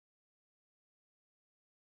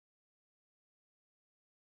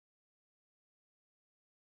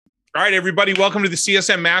All right, everybody, welcome to the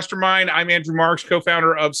CSM Mastermind. I'm Andrew Marks,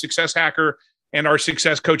 co-founder of Success Hacker and our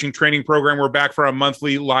success coaching training program. We're back for our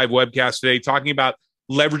monthly live webcast today, talking about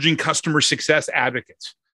leveraging customer success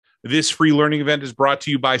advocates. This free learning event is brought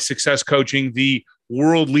to you by Success Coaching, the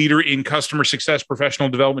world leader in customer success professional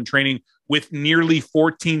development training with nearly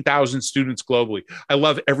 14,000 students globally. I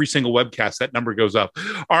love every single webcast. That number goes up.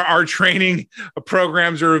 Our training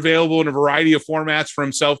programs are available in a variety of formats,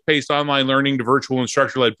 from self-paced online learning to virtual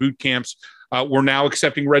instructor-led boot camps. We're now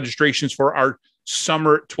accepting registrations for our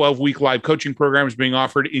summer 12-week live coaching programs being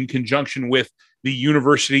offered in conjunction with the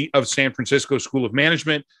University of San Francisco School of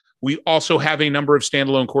Management. We also have a number of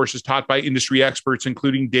standalone courses taught by industry experts,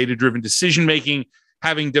 including data-driven decision-making,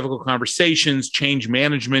 having difficult conversations, change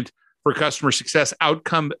management for customer success,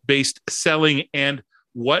 outcome-based selling, and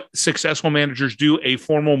what successful managers do, a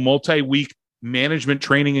formal multi-week management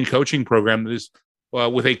training and coaching program that is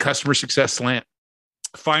with a customer success slant.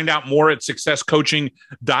 Find out more at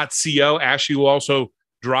successcoaching.co. Ashley will also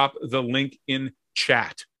drop the link in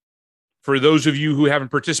chat. For those of you who haven't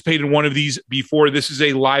participated in one of these before, this is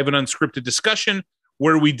a live and unscripted discussion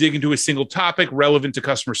where we dig into a single topic relevant to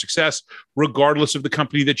customer success, regardless of the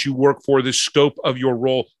company that you work for, the scope of your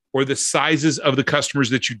role, or the sizes of the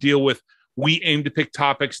customers that you deal with. We aim to pick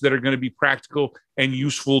topics that are going to be practical and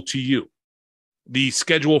useful to you. The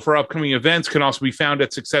schedule for upcoming events can also be found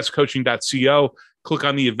at successcoaching.co. Click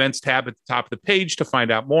on the events tab at the top of the page to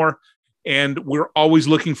find out more. And we're always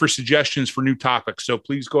looking for suggestions for new topics. So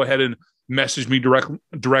please go ahead and message me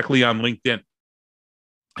directly on LinkedIn.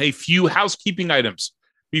 A few housekeeping items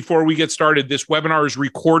before we get started. This webinar is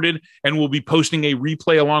recorded and we'll be posting a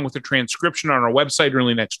replay along with a transcription on our website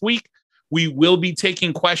early next week. We will be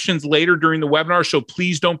taking questions later during the webinar, so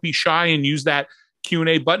please don't be shy and use that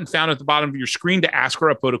Q&A button found at the bottom of your screen to ask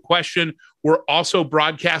or upvote a question. We're also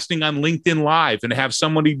broadcasting on LinkedIn Live and have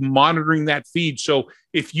somebody monitoring that feed. So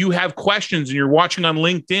if you have questions and you're watching on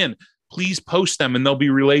LinkedIn, please post them and they'll be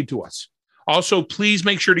relayed to us. Also, please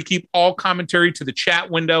make sure to keep all commentary to the chat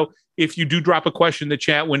window. If you do drop a question in the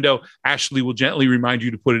chat window, Ashley will gently remind you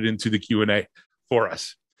to put it into the Q&A for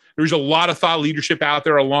us. There's a lot of thought leadership out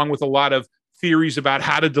there, along with a lot of theories about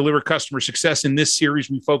how to deliver customer success. In this series,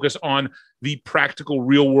 we focus on the practical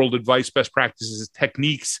real-world advice, best practices,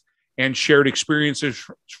 techniques, and shared experiences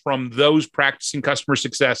from those practicing customer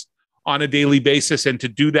success on a daily basis. And to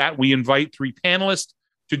do that, we invite three panelists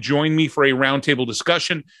to join me for a roundtable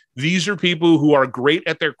discussion. These are people who are great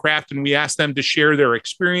at their craft, and we ask them to share their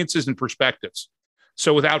experiences and perspectives.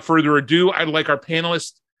 So without further ado, I'd like our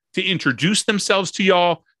panelists to introduce themselves to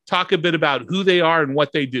y'all, talk a bit about who they are and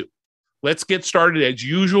what they do. Let's get started, as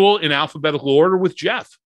usual, in alphabetical order with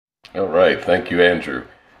Jeff. All right. Thank you, Andrew.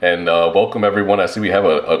 And welcome, everyone. I see we have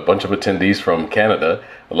a bunch of attendees from Canada.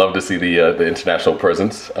 I love to see the international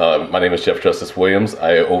presence. My name is Jeff Justice Williams.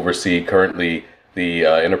 I oversee currently the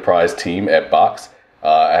enterprise team at Box.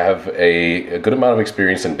 I have a good amount of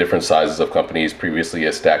experience in different sizes of companies, previously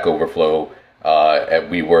at Stack Overflow, at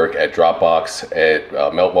WeWork, at Dropbox, at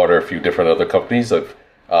Meltwater, a few different other companies of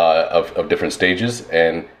different stages,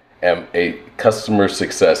 and am a customer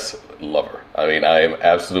success lover. I mean, I am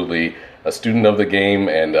absolutely a student of the game,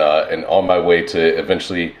 and on my way to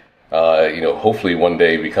eventually, hopefully one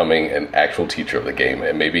day becoming an actual teacher of the game.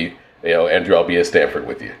 And maybe, Andrew, I'll be at Stanford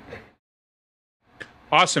with you.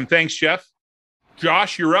 Awesome. Thanks, Jeff.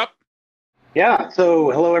 Josh, you're up. Yeah.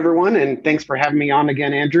 So hello, everyone, and thanks for having me on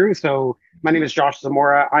again, Andrew. So my name is Josh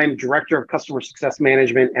Zamora. I'm Director of Customer Success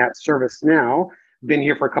Management at ServiceNow. Been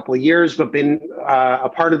here for a couple of years, but been a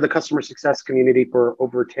part of the customer success community for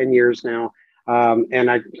over 10 years now. And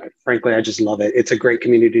frankly, I just love it. It's a great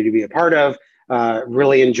community to be a part of.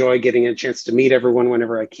 Really enjoy getting a chance to meet everyone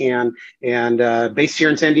whenever I can, and based here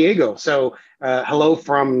in San Diego. So hello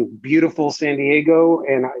from beautiful San Diego.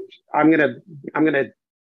 And I'm gonna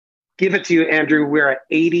give it to you, Andrew. We're at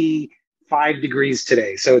 85 degrees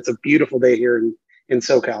today. So it's a beautiful day here in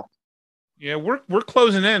SoCal. Yeah, we're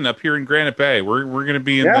closing in up here in Granite Bay. We're going to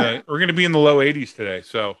be in the low 80s today.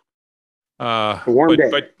 So, a warm day.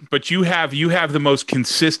 But you have the most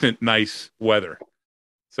consistent nice weather.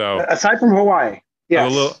 So aside from Hawaii,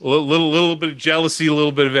 yes, a little bit of jealousy, a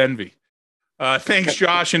little bit of envy. Thanks,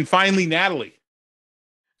 Josh, and finally, Natalie.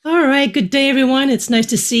 All right, good day, everyone. It's nice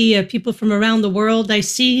to see people from around the world. I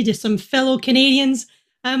see there's some fellow Canadians.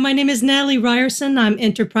 My name is Natalie Ryerson. I'm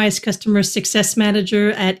Enterprise Customer Success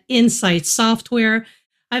Manager at Insight Software.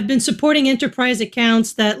 I've been supporting enterprise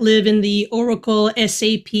accounts that live in the Oracle,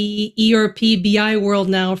 SAP, ERP, BI world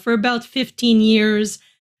now for about 15 years.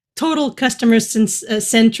 total customer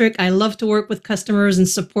centric. I love to work with customers and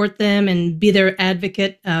support them and be their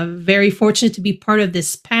advocate. Very fortunate to be part of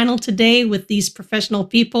this panel today with these professional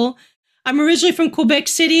people. I'm originally from Quebec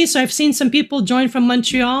City, so I've seen some people join from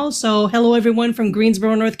Montreal. So hello, everyone from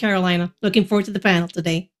Greensboro, North Carolina. Looking forward to the panel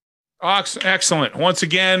today. Excellent. Once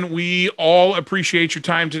again, we all appreciate your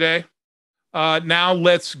time today. Now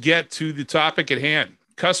let's get to the topic at hand.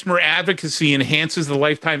 Customer advocacy enhances the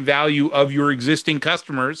lifetime value of your existing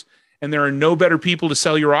customers, and there are no better people to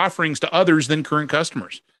sell your offerings to others than current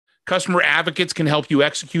customers. Customer advocates can help you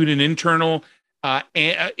execute an internal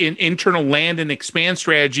land and expand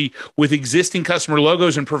strategy with existing customer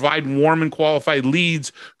logos and provide warm and qualified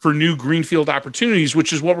leads for new greenfield opportunities,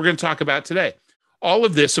 which is what we're going to talk about today. All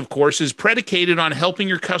of this, of course, is predicated on helping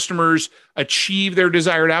your customers achieve their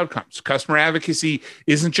desired outcomes. Customer advocacy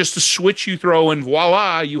isn't just a switch you throw and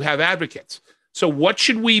voila, you have advocates. So what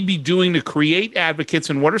should we be doing to create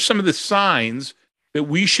advocates, and what are some of the signs that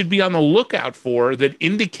we should be on the lookout for that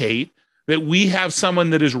indicate that we have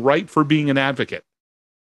someone that is right for being an advocate?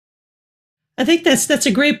 I think that's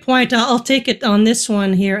a great point. I'll take it on this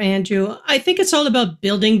one here, Andrew. I think it's all about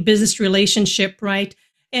building business relationship, right?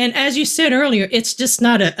 And as you said earlier, it's just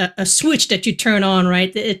not a switch that you turn on,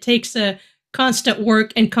 right? It takes a constant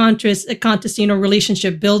work and contest,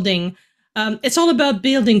 relationship building. It's all about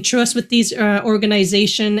building trust with these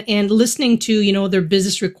organization and listening to, their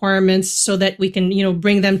business requirements so that we can,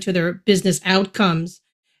 bring them to their business outcomes.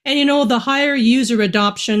 And, the higher user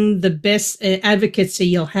adoption, the best advocacy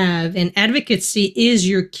you'll have. And advocacy is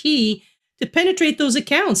your key to penetrate those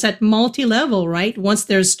accounts at multi-level, right? Once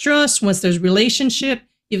there's trust, once there's relationship,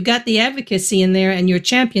 you've got the advocacy in there and your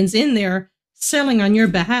champions in there selling on your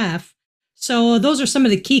behalf. So those are some of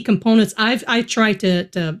the key components I try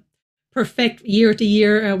to perfect year to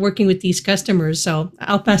year working with these customers. So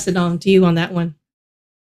I'll pass it on to you on that one.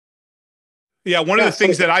 Yeah, one of the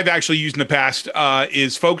things that I've actually used in the past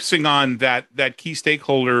is focusing on that key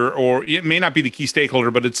stakeholder, or it may not be the key stakeholder,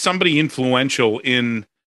 but it's somebody influential in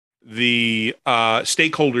the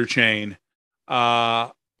stakeholder chain,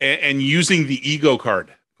 and using the ego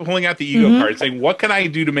card. Pulling out the ego card, saying, "What can I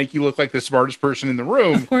do to make you look like the smartest person in the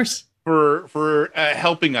room?" Of course, for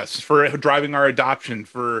helping us, for driving our adoption,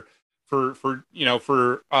 for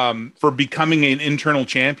becoming an internal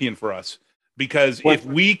champion for us. Because if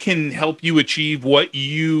we can help you achieve what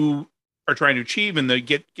you are trying to achieve, and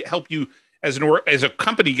help you as a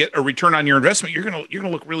company get a return on your investment, you're gonna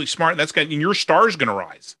look really smart, and your star's gonna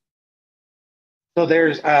rise. So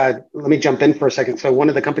there's, let me jump in for a second. So one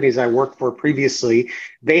of the companies I worked for previously,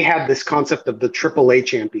 they had this concept of the AAA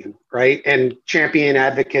champion, right? And champion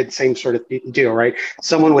advocate, same sort of deal, right?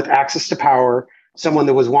 Someone with access to power, someone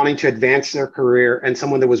that was wanting to advance their career, and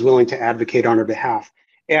someone that was willing to advocate on their behalf.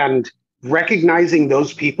 And recognizing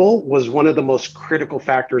those people was one of the most critical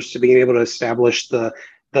factors to being able to establish the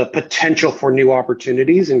potential for new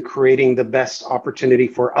opportunities and creating the best opportunity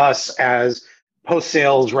for us as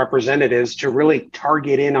post-sales representatives to really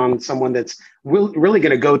target in on someone that's really going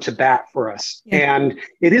to go to bat for us. Yeah. And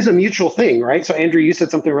it is a mutual thing, right? So Andrew, you said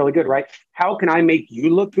something really good, right? How can I make you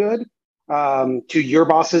look good to your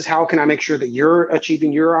bosses? How can I make sure that you're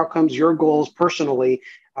achieving your outcomes, your goals personally?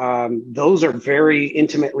 Those are very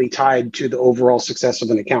intimately tied to the overall success of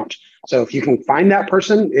an account. So if you can find that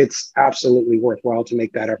person, it's absolutely worthwhile to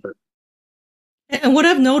make that effort. And what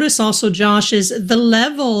I've noticed also, Josh, is the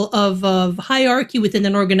level of hierarchy within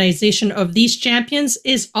an organization of these champions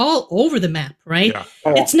is all over the map, right? Yeah.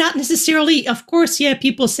 Oh, yeah. It's not necessarily, of course,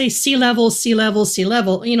 people say C-level.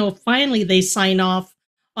 Finally they sign off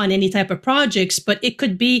on any type of projects, but it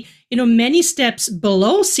could be, many steps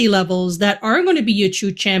below C-levels that are going to be your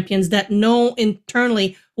true champions that know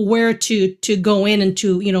internally where to go in and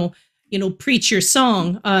to, preach your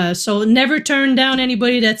song. So never turn down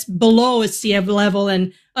anybody that's below a C-level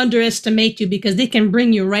and underestimate you, because they can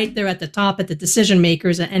bring you right there at the top at the decision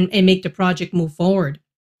makers and make the project move forward.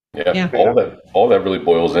 Yeah. All that really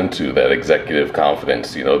boils into that executive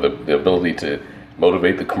confidence, the ability to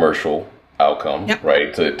motivate the commercial outcome, yep.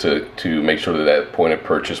 Right? To make sure that point of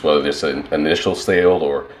purchase, whether it's an initial sale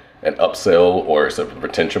or an upsell or it's a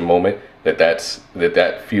retention moment,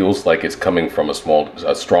 that feels like it's coming from a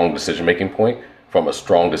strong decision-making point, from a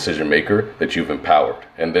strong decision maker that you've empowered.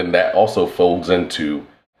 And then that also folds into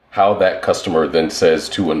how that customer then says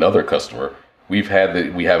to another customer, we have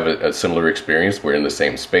a similar experience. We're in the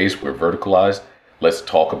same space. We're verticalized. Let's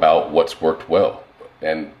talk about what's worked well.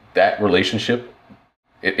 And that relationship,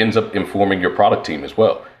 it ends up informing your product team as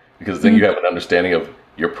well, because then you have an understanding of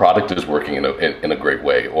your product is working in a great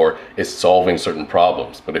way, or it's solving certain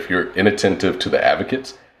problems. But if you're inattentive to the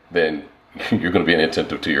advocates, then you're going to be an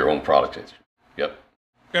incentive to your own product. Yep.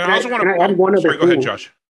 And I also want to add one other sorry, go thing. ahead,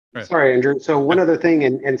 Josh. Go ahead. Sorry, Andrew. So one other thing,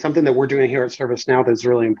 and something that we're doing here at ServiceNow that's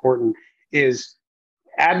really important is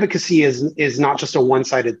advocacy is not just a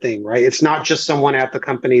one-sided thing, right? It's not just someone at the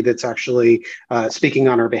company that's actually speaking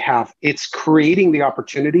on our behalf. It's creating the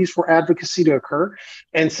opportunities for advocacy to occur.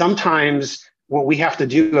 And sometimes what we have to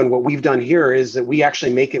do and what we've done here is that we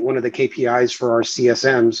actually make it one of the KPIs for our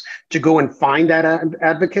CSMs to go and find that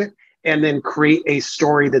advocate and then create a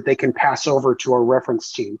story that they can pass over to our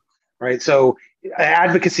reference team, right? So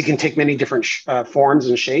advocacy can take many different forms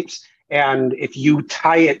and shapes. And if you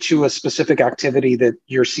tie it to a specific activity that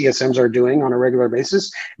your CSMs are doing on a regular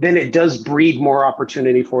basis, then it does breed more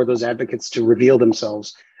opportunity for those advocates to reveal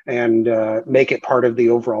themselves and make it part of the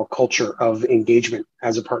overall culture of engagement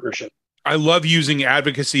as a partnership. I love using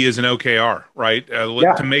advocacy as an OKR, right?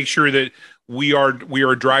 To make sure that we are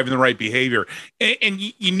driving the right behavior. And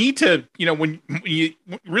you need to, when you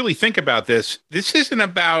really think about this isn't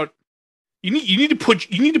about, you need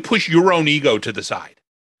to push your own ego to the side.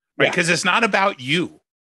 Right, because it's not about you;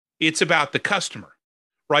 it's about the customer,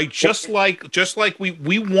 right? Just like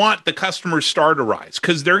we want the customer's star to rise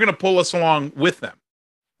because they're going to pull us along with them,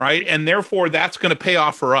 right? And therefore, that's going to pay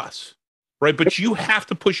off for us, right? But you have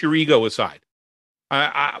to push your ego aside.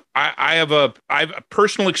 I have a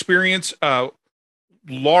personal experience,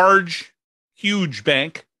 large, huge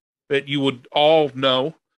bank that you would all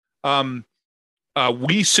know.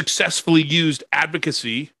 We successfully used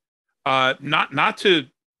advocacy, not to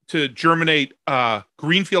germinate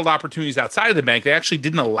greenfield opportunities outside of the bank. They actually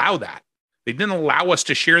didn't allow that. They didn't allow us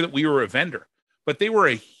to share that we were a vendor, but they were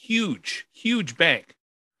a huge, huge bank.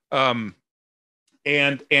 And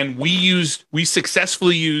we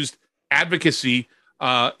successfully used advocacy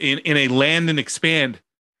in a land and expand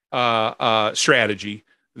strategy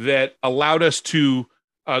that allowed us to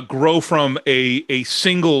grow from a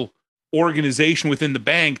single organization within the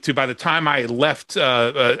bank to, by the time I left,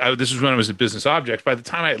 this is when I was at Business Objects, by the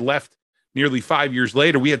time I had left nearly 5 years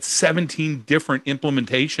later, we had 17 different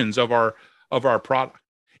implementations of our product.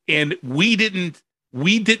 And we didn't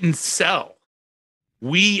sell.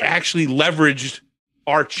 We actually leveraged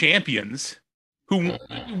our champions, who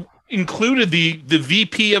included the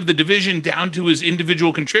VP of the division down to his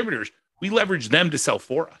individual contributors. We leveraged them to sell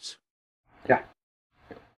for us. Yeah.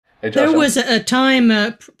 Hey, Josh, there was a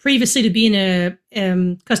time previously to be in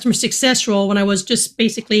a customer success role when I was just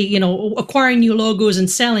basically, acquiring new logos and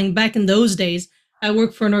selling. Back in those days, I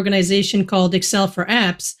worked for an organization called Excel for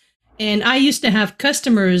Apps. And I used to have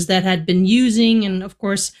customers that had been using and, of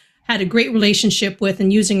course, had a great relationship with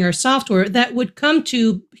and using our software that would come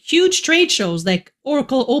to huge trade shows like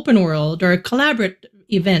Oracle Open World or a Collaborate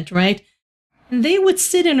event, right? And they would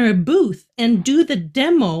sit in our booth and do the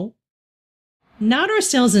demo, not our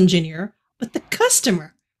sales engineer, but the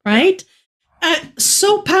customer, right?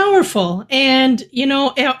 So powerful. And,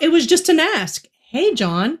 it was just an ask. Hey,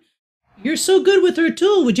 John, you're so good with our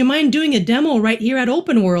tool. Would you mind doing a demo right here at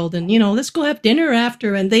Open World? And, let's go have dinner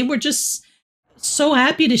after. And they were just so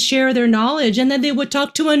happy to share their knowledge. And then they would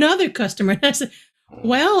talk to another customer. And I said,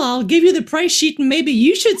 well, I'll give you the price sheet and maybe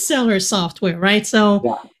you should sell our software, right?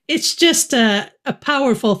 So it's just a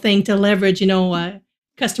powerful thing to leverage,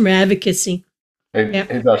 customer advocacy.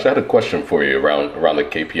 Hey, Josh, I had a question for you around the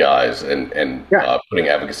KPIs and putting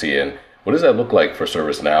advocacy in. What does that look like for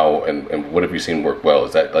ServiceNow, and what have you seen work well?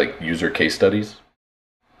 Is that like user case studies?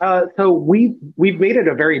 So we've made it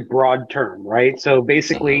a very broad term, right? So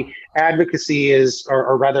basically, advocacy is,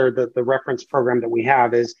 or rather, the reference program that we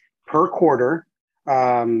have is per quarter.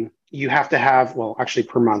 You have to have, well, actually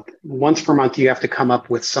per month. Once per month, you have to come up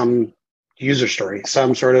with some user story,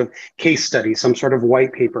 some sort of case study, some sort of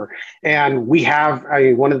white paper. And we have,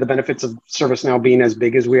 one of the benefits of ServiceNow being as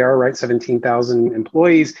big as we are, right? 17,000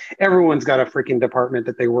 employees. Everyone's got a freaking department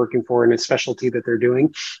that they're working for and a specialty that they're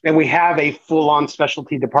doing. And we have a full-on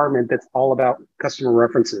specialty department that's all about customer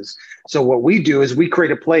references. So what we do is we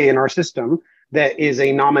create a play in our system that is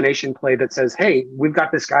a nomination play that says, hey, we've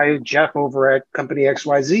got this guy, Jeff, over at company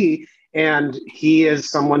XYZ, and he is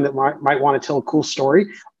someone that might want to tell a cool story.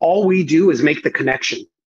 All we do is make the connection.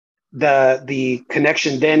 The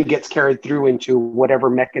connection then gets carried through into whatever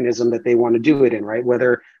mechanism that they want to do it in, right?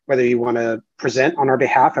 Whether you want to present on our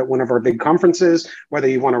behalf at one of our big conferences, whether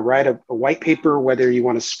you want to write a white paper, whether you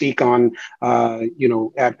want to speak on,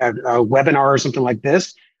 at a webinar or something like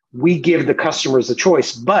this, we give the customers a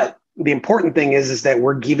choice. But the important thing is that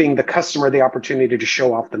we're giving the customer the opportunity to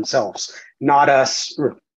show off themselves, not us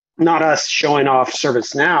showing off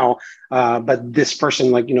ServiceNow, but this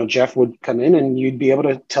person, like, Jeff would come in and you'd be able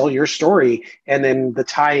to tell your story. And then the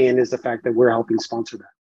tie-in is the fact that we're helping sponsor that.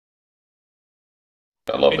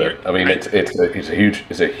 I love that. I mean,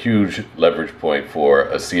 it's a huge leverage point for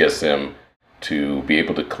a CSM to be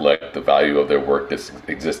able to collect the value of their work that's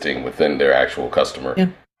existing within their actual customer, Yeah.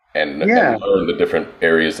 and Yeah. learn the different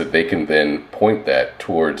areas that they can then point that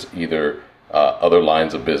towards either other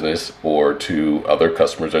lines of business or to other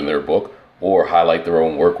customers in their book, or highlight their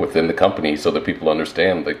own work within the company so that people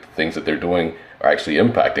understand that the things that they're doing are actually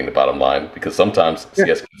impacting the bottom line, because sometimes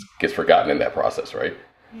CS gets forgotten in that process, right?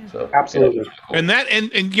 Yeah. So Absolutely. really cool. And that,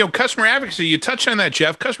 and you know, customer advocacy, you touched on that,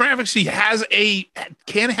 Jeff. Customer advocacy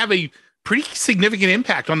can have a pretty significant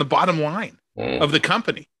impact on the bottom line of the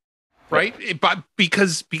company, right? But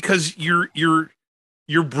because you're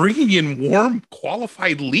bringing in warm,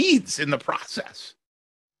 qualified leads in the process,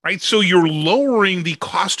 right? So you're lowering the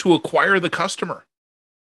cost to acquire the customer,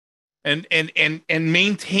 and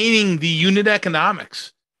maintaining the unit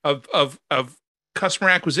economics of customer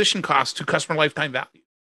acquisition costs to customer lifetime value.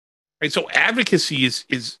 Right. So advocacy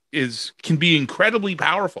is can be incredibly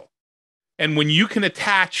powerful. And when you can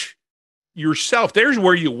attach yourself, there's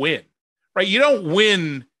where you win. Right. You don't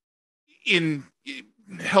win in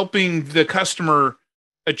helping the customer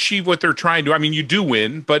achieve what they're trying to. I mean, you do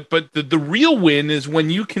win, but the real win is when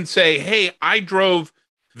you can say, hey, I drove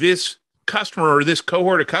this customer or this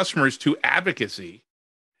cohort of customers to advocacy,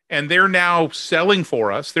 and they're now selling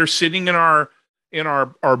for us. They're sitting in our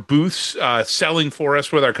booths, selling for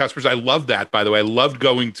us with our customers. I love that, by the way. I loved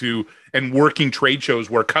going to and working trade shows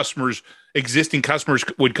where existing customers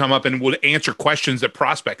would come up and would answer questions that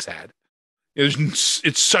prospects had.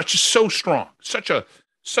 It's so strong, such a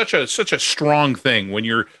strong thing when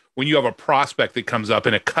you have a prospect that comes up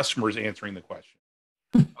and a customer is answering the question.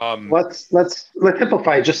 Let's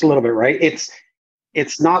simplify it just a little bit, right?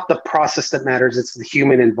 It's not the process that matters. It's the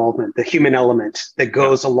human involvement, the human element that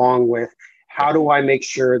goes along with how do I make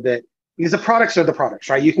sure that, because the products are the products,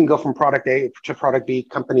 right? You can go from product A to product B,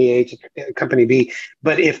 company A to company B,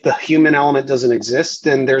 but if the human element doesn't exist,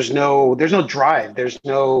 then there's no drive, there's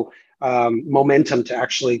no momentum to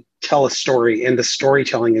actually tell a story, and the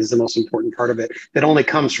storytelling is the most important part of it. That only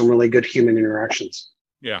comes from really good human interactions.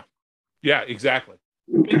 Yeah, exactly.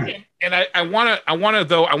 And I want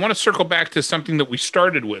to circle back to something that we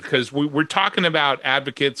started with, because we're talking about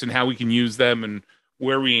advocates and how we can use them and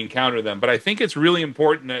where we encounter them. But I think it's really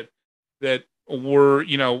important that we're,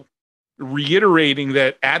 reiterating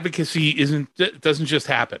that advocacy doesn't just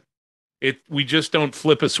happen. We just don't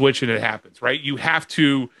flip a switch and it happens, right? You have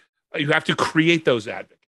to create those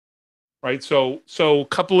advocates, right? So a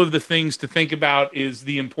couple of the things to think about is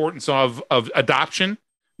the importance of adoption.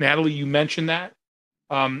 Natalie, you mentioned that.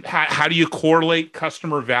 How do you correlate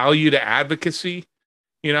customer value to advocacy?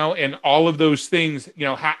 And all of those things,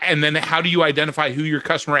 and then how do you identify who your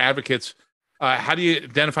customer advocates, are?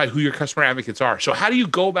 So how do you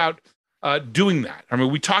go about doing that? I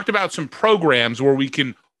mean, we talked about some programs where we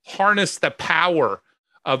can harness the power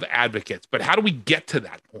of advocates, but how do we get to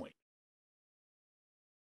that point?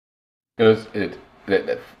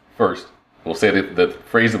 First, we'll say that the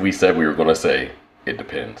phrase that we said we were going to say, it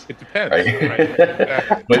depends. It depends. Right?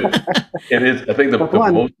 But it is, I think, the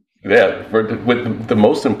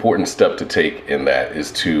most important step to take in that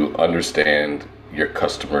is to understand your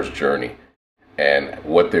customer's journey and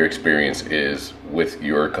what their experience is with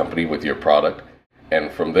your company, with your product. And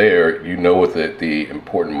from there, what the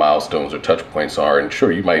important milestones or touch points are. And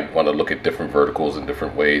sure, you might want to look at different verticals in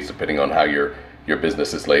different ways, depending on how your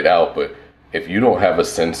business is laid out. But if you don't have a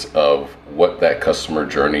sense of what that customer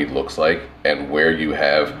journey looks like and where you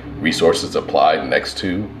have resources applied next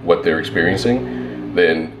to what they're experiencing,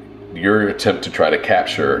 then your attempt to try to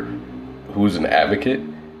capture who's an advocate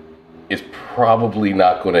is probably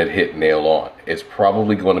not going to hit nail on. It's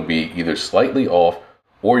probably going to be either slightly off,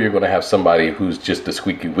 or you're going to have somebody who's just the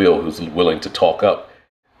squeaky wheel, who's willing to talk up,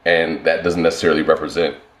 and that doesn't necessarily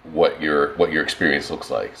represent what your experience looks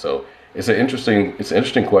like. So it's an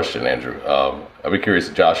interesting question, Andrew. I'd be curious,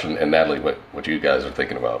 Josh and Natalie, what you guys are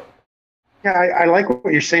thinking about. Yeah, I like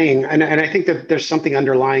what you're saying. And I think that there's something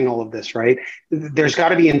underlying all of this, right? There's got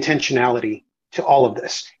to be intentionality to all of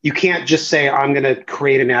this. You can't just say, I'm going to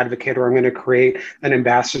create an advocate or I'm going to create an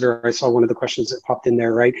ambassador. I saw one of the questions that popped in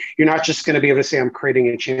there, right? You're not just going to be able to say, I'm creating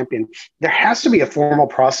a champion. There has to be a formal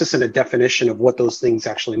process and a definition of what those things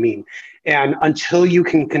actually mean. And until you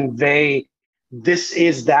can convey this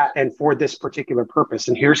is that, and for this particular purpose,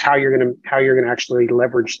 and here's how you're going to actually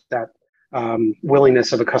leverage that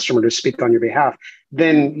willingness of a customer to speak on your behalf,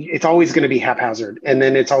 then it's always going to be haphazard, and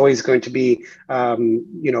then it's always going to be a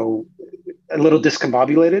little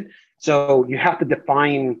discombobulated. So you have to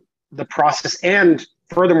define the process, and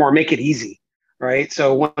furthermore, make it easy, right?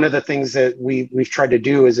 So one of the things that we've tried to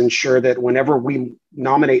do is ensure that whenever we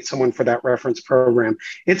nominate someone for that reference program,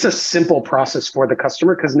 it's a simple process for the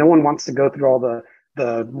customer, because no one wants to go through all the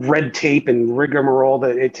red tape and rigmarole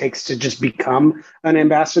that it takes to just become an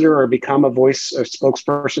ambassador or become a voice or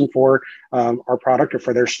spokesperson for our product or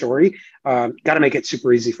for their story. Got to make it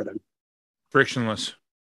super easy for them. Frictionless.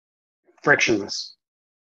 Frictionless.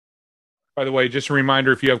 By the way, just a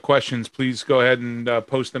reminder, if you have questions, please go ahead and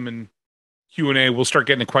post them in Q&A. We'll start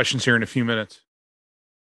getting the questions here in a few minutes.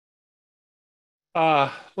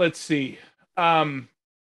 Let's see. So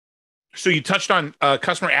you touched on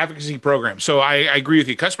customer advocacy programs. So I agree with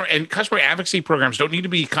you. Customer advocacy programs don't need to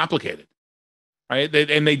be complicated, right?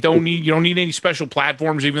 You don't need any special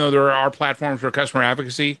platforms, even though there are platforms for customer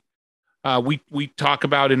advocacy. We talk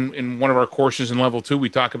about in one of our courses in level 2, we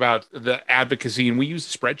talk about the advocacy, and we use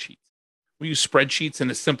spreadsheets. We use spreadsheets in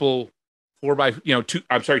a simple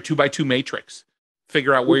 2x2 matrix.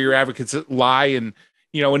 Figure out where your advocates lie, and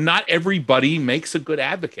not everybody makes a good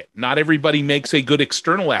advocate. Not everybody makes a good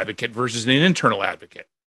external advocate versus an internal advocate.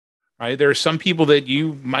 Right? There are some people that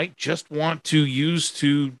you might just want to use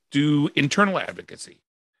to do internal advocacy,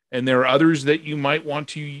 and there are others that you might want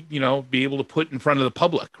to be able to put in front of the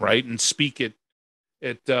public, right, and speak at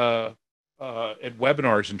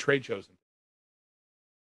webinars and trade shows.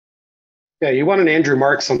 Yeah, you want an Andrew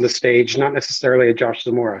Marks on the stage, not necessarily a Josh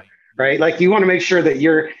Zamora, right? Like, you want to make sure that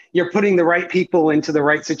you're putting the right people into the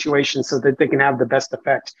right situation so that they can have the best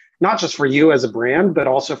effect, not just for you as a brand, but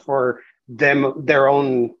also for them, their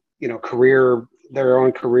own career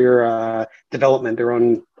development, their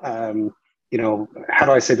own how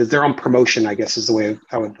do I say this? Their own promotion, I guess, is the way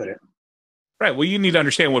I would put it. Right. Well, you need to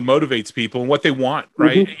understand what motivates people and what they want,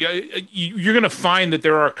 right? Mm-hmm. You're going to find that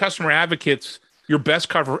there are customer advocates. Your best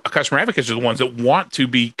customer advocates are the ones that want to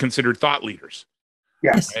be considered thought leaders.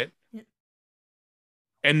 Yes. Right? Yeah.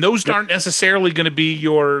 And those aren't necessarily going to be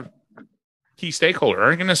your key stakeholder,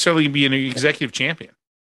 aren't going to necessarily be an executive champion,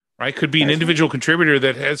 right? Could be an individual contributor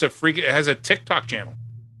that has a TikTok channel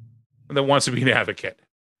that wants to be an advocate,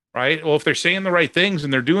 right? Well, if they're saying the right things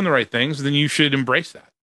and they're doing the right things, then you should embrace that.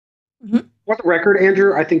 Mm-hmm. For the record,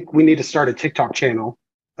 Andrew, I think we need to start a TikTok channel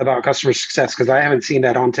about customer success, because I haven't seen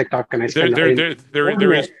that on TikTok, and I spend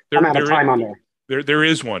I'm out of time on there. There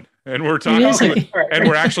is one, and we're talking and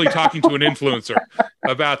we're actually talking to an influencer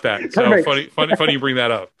about that. So funny you bring that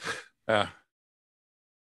up.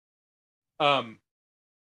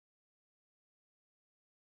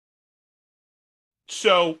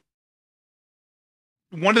 So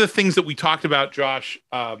one of the things that we talked about, Josh,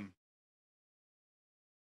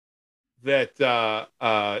 that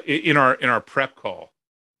in our prep call,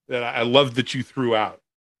 that I love that you threw out,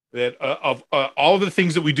 that of all of the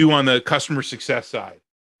things that we do on the customer success side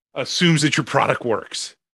assumes that your product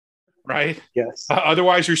works, right? Yes.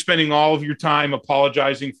 Otherwise, you're spending all of your time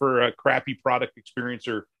apologizing for a crappy product experience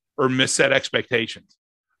or misset expectations,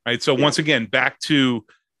 right? So once again, back to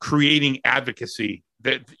creating advocacy,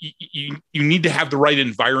 that you need to have the right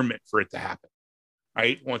environment for it to happen,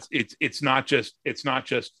 right? Once it's not just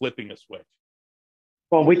flipping a switch.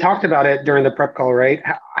 Well, we talked about it during the prep call, right?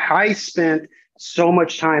 I spent so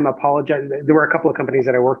much time apologizing. There were a couple of companies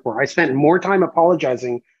that I worked for. I spent more time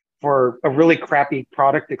apologizing for a really crappy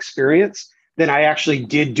product experience than I actually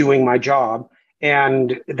did doing my job.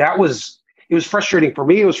 And it was frustrating for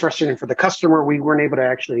me. It was frustrating for the customer. We weren't able to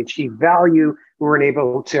actually achieve value. We weren't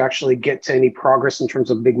able to actually get to any progress in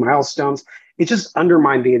terms of big milestones. It just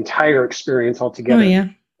undermined the entire experience altogether. Oh, yeah.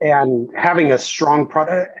 And having a strong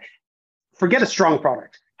product, forget a strong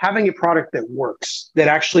product, having a product that works, that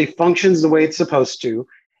actually functions the way it's supposed to,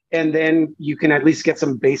 and then you can at least get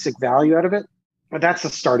some basic value out of it. But that's the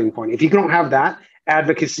starting point. If you don't have that,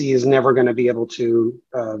 advocacy is never going to be able to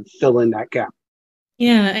fill in that gap.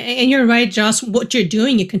 Yeah, and you're right, Josh. What you're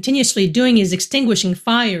continuously doing is extinguishing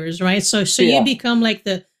fires, right? So you become like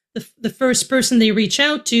the first person they reach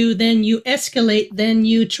out to, then you escalate, then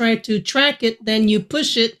you try to track it, then you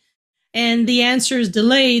push it, and the answer is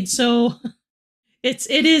delayed. So it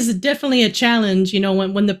is definitely a challenge,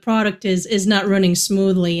 when the product is not running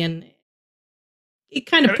smoothly, and it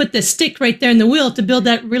kind of put the stick right there in the wheel to build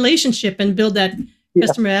that relationship and build that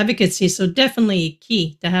customer advocacy. So definitely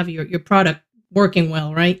key to have your product working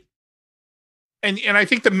well, right? And I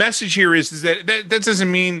think the message here is that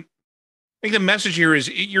doesn't mean. I think the message here is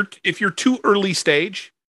if you're too early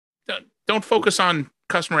stage, don't focus on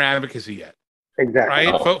customer advocacy yet. Exactly.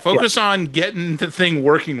 Right? Focus on getting the thing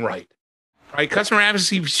working right. Right? Customer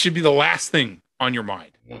advocacy should be the last thing on your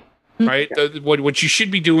mind. Right? What you should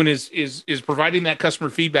be doing is providing that customer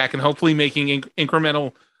feedback and hopefully making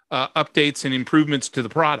incremental updates and improvements to the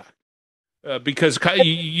product. because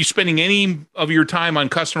you spending any of your time on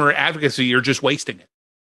customer advocacy, you're just wasting it.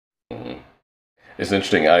 Mm-hmm. It's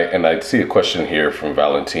interesting. I see a question here from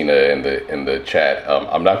Valentina in the chat.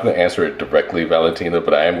 I'm not going to answer it directly, Valentina,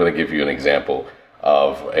 but I am going to give you an example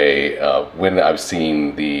of when I've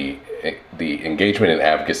seen the engagement and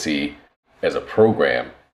advocacy as a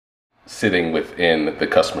program sitting within the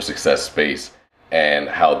customer success space, and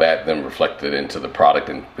how that then reflected into the product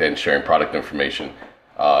and sharing product information.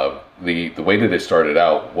 The way that it started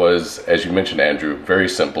out was, as you mentioned, Andrew, very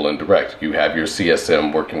simple and direct. You have your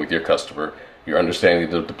CSM working with your customer. You're understanding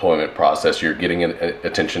the deployment process. You're getting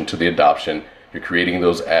attention to the adoption. You're creating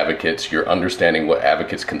those advocates. You're understanding what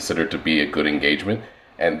advocates consider to be a good engagement.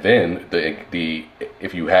 And then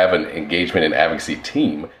if you have an engagement and advocacy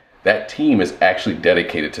team, that team is actually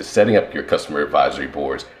dedicated to setting up your customer advisory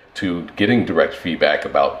boards, to getting direct feedback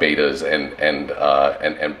about betas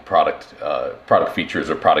and product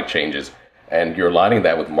features or product changes. And you're aligning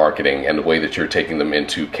that with marketing and the way that you're taking them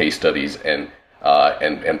into case studies and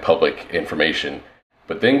public information.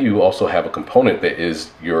 But then you also have a component that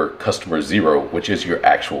is your customer zero, which is your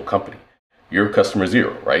actual company. Your customer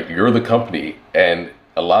zero, right? You're the company, and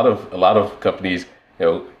a lot of companies,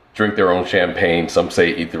 drink their own champagne. Some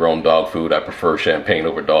say eat their own dog food. I prefer champagne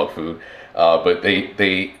over dog food. But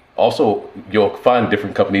they also, you'll find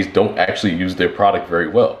different companies don't actually use their product very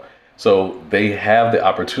well. So they have the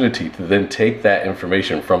opportunity to then take that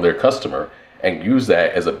information from their customer and use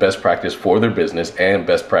that as a best practice for their business and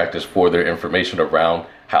best practice for their information around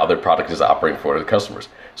how their product is operating for the customers.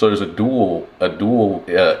 So there's a dual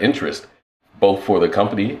interest, both for the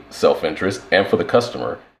company, self-interest, and for the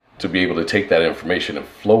customer, to be able to take that information and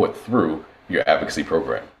flow it through your advocacy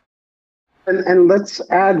program. And let's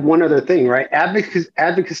add one other thing, right?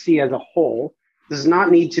 Advocacy as a whole does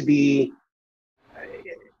not need to be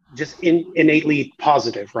just innately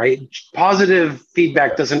positive, right? Positive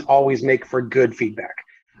feedback doesn't always make for good feedback.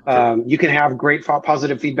 You can have great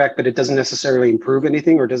positive feedback, but it doesn't necessarily improve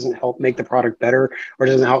anything, or doesn't help make the product better, or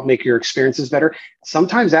doesn't help make your experiences better.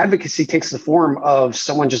 Sometimes advocacy takes the form of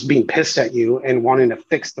someone just being pissed at you and wanting to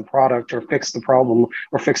fix the product or fix the problem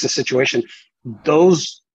or fix the situation.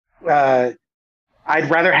 Those, I'd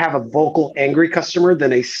rather have a vocal, angry customer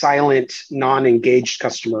than a silent, non-engaged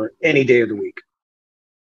customer any day of the week.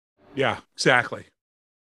 Yeah, exactly.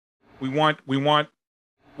 We want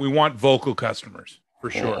vocal customers for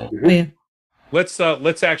sure. Mm-hmm. Yeah.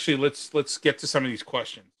 Let's get to some of these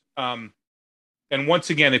questions. And once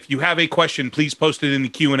again, if you have a question, please post it in the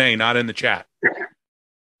Q&A, not in the chat.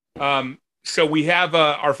 So we have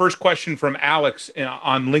our first question from Alex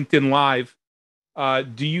on LinkedIn Live.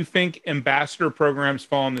 Do you think ambassador programs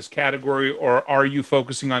fall in this category, or are you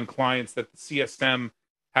focusing on clients that the CSM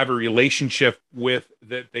have a relationship with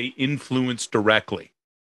that they influence directly?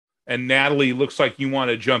 And Natalie, looks like you want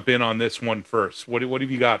to jump in on this one first. What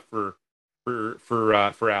have you got for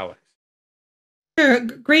Alex? Sure,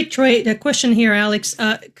 great question here, Alex.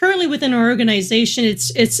 Currently within our organization,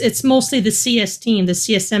 it's mostly the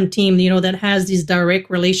CSM team, that has these direct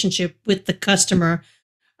relationship with the customer.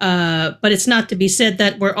 But it's not to be said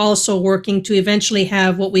that we're also working to eventually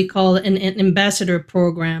have what we call an ambassador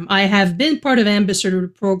program. I have been part of ambassador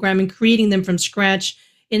program and creating them from scratch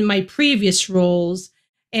in my previous roles.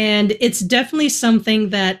 And it's definitely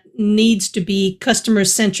something that needs to be customer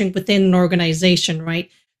centric within an organization, right?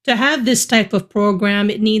 To have this type of program,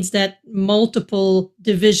 it needs that multiple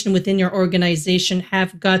division within your organization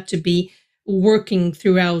have got to be working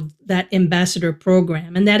throughout that ambassador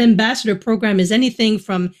program. And that ambassador program is anything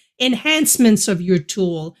from enhancements of your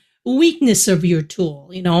tool, weakness of your tool,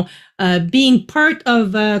 being part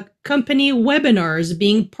of company webinars,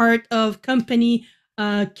 being part of company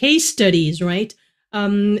case studies, right?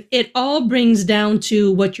 It all brings down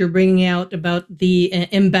to what you're bringing out about the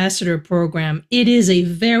ambassador program. It is a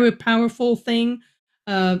very powerful thing.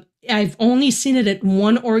 I've only seen it at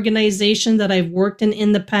one organization that I've worked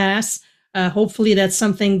in the past. Hopefully that's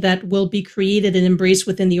something that will be created and embraced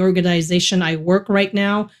within the organization I work right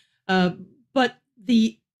now. But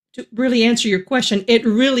to really answer your question, it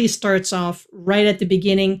really starts off right at the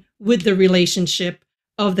beginning with the relationship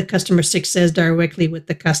of the customer success directly with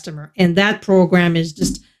the customer. And that program is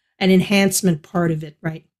just an enhancement part of it,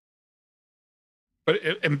 right? But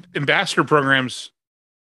ambassador programs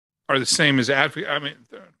are the same as advocate. I mean,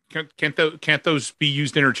 can't those be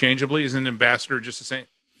used interchangeably? Isn't ambassador just the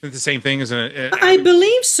same thing as an I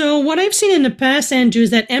believe so. What I've seen in the past, Andrew,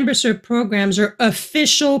 is that ambassador programs are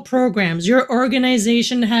official programs. Your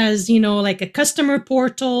organization has, like a customer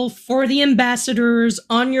portal for the ambassadors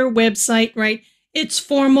on your website, right? It's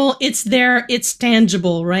formal, it's there, it's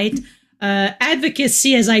tangible, right?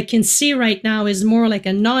 Advocacy, as I can see right now, is more like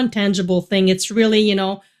a non-tangible thing. It's really,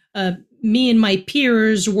 me and my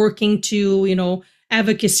peers working to,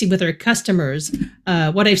 advocacy with our customers.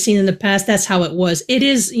 What I've seen in the past, that's how it was. It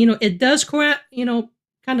is, it does,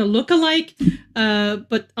 kind of look alike,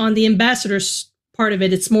 but on the ambassadors part of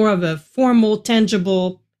it, it's more of a formal,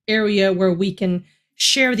 tangible area where we can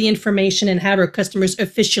share the information and have our customers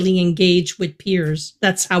officially engage with peers.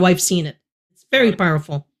 That's how I've seen it. It's very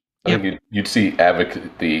powerful. I think you'd see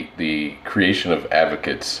the creation of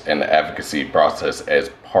advocates and the advocacy process as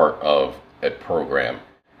part of a program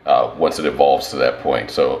once it evolves to that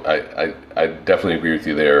point. So I definitely agree with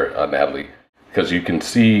you there, Natalie, because you can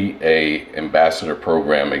see a ambassador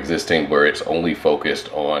program existing where it's only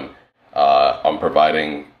focused on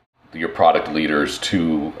providing your product leaders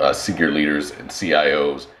to senior leaders and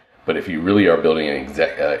CIOs. But if you really are building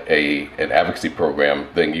an advocacy program,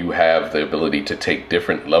 then you have the ability to take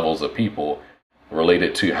different levels of people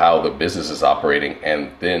related to how the business is operating,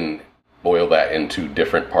 and then boil that into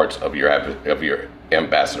different parts of your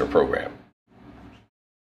ambassador program.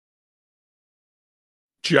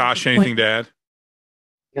 Josh, anything to add?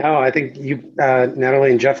 No, I think you,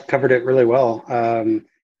 Natalie and Jeff covered it really well.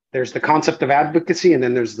 There's the concept of advocacy, and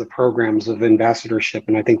then there's the programs of ambassadorship.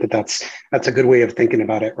 And I think that's a good way of thinking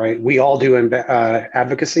about it, right? We all do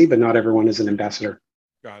advocacy, but not everyone is an ambassador.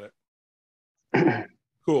 Got it.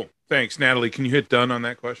 Cool. Thanks. Natalie, can you hit done on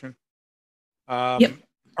that question? Yep.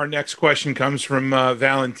 Our next question comes from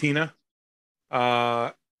Valentina.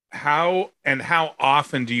 How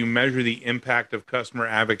often do you measure the impact of customer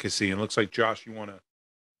advocacy? And it looks like, Josh, you want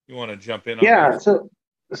to jump in on that?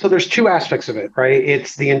 So there's two aspects of it, right?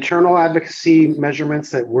 It's the internal advocacy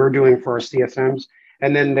measurements that we're doing for our CSMs.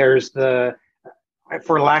 And then there's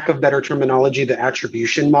for lack of better terminology, the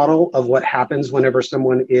attribution model of what happens whenever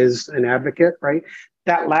someone is an advocate, right?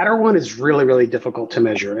 That latter one is really, really difficult to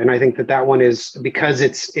measure. And I think that one is because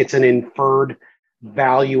it's an inferred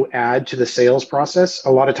value add to the sales process. A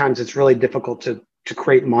lot of times it's really difficult to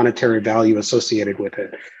create monetary value associated with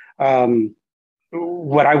it.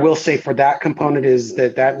 What I will say for that component is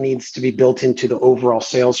that needs to be built into the overall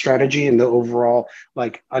sales strategy and the overall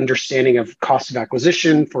understanding of cost of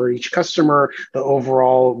acquisition for each customer, the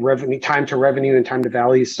overall revenue, time to revenue and time to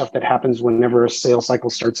value stuff that happens whenever a sales cycle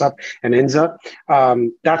starts up and ends up.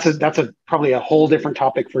 That's probably a whole different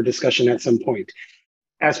topic for discussion at some point.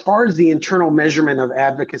 As far as the internal measurement of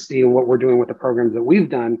advocacy and what we're doing with the programs that we've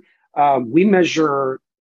done, we measure,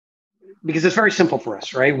 because it's very simple for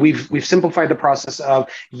us, right? We've simplified the process of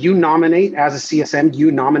you nominate as a CSM,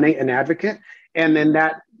 you nominate an advocate, and then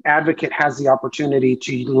that advocate has the opportunity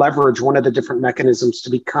to leverage one of the different mechanisms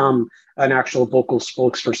to become an actual vocal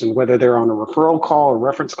spokesperson, whether they're on a referral call or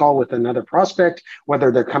reference call with another prospect,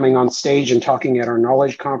 whether they're coming on stage and talking at our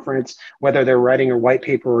knowledge conference, whether they're writing a white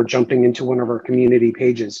paper or jumping into one of our community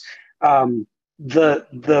pages.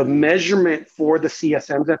 The measurement for the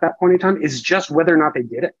CSMs at that point in time is just whether or not they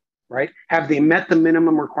did it. Right? Have they met the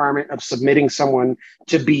minimum requirement of submitting someone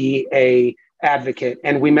to be a advocate?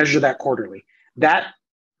 And we measure that quarterly. That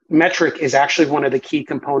metric is actually one of the key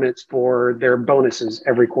components for their bonuses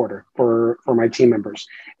every quarter for my team members.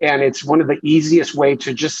 And it's one of the easiest way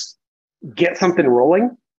to just get something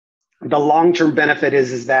rolling. The long-term benefit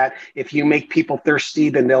is that if you make people thirsty,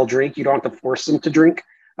 then they'll drink. You don't have to force them to drink.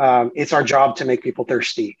 It's our job to make people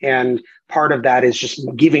thirsty. And part of that is just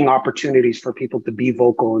giving opportunities for people to be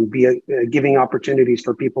vocal and giving opportunities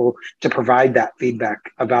for people to provide that feedback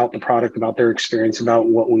about the product, about their experience, about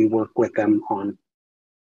what we work with them on.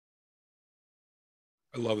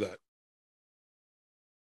 I love that.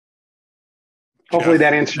 Hopefully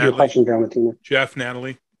that answered your question, Valentina. Jeff,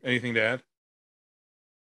 Natalie, anything to add?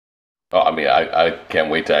 Oh, I mean, I can't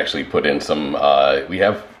wait to actually put in some, we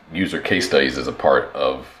have user case studies as a part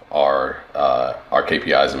of our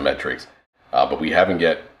KPIs and metrics, but we haven't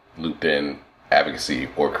yet looped in advocacy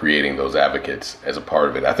or creating those advocates as a part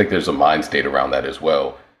of it. I think there's a mind state around that as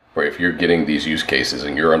well, where if you're getting these use cases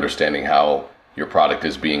and you're understanding how your product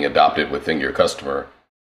is being adopted within your customer,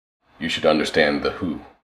 you should understand the who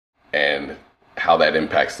and how that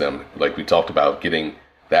impacts them. Like we talked about, getting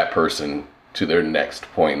that person to their next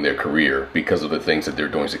point in their career because of the things that they're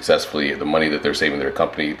doing successfully, the money that they're saving their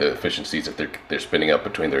company, the efficiencies that they're spinning up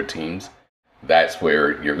between their teams. That's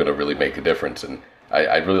where you're going to really make a difference. And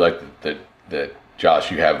I really like that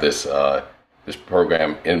Josh, you have this this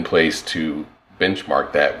program in place to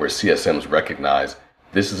benchmark that, where CSMs recognize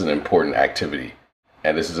this is an important activity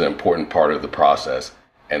and this is an important part of the process,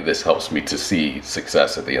 and this helps me to see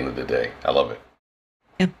success at the end of the day. I love it.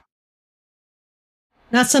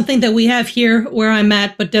 Not something that we have here where I'm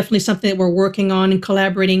at, but definitely something that we're working on and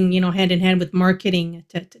collaborating, hand in hand with marketing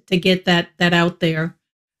to get that out there.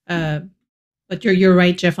 But you're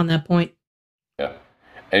right, Jeff, on that point. Yeah.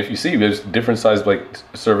 And if you see, there's different sizes like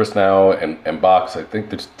ServiceNow and Box. I think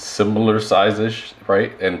there's similar sizes,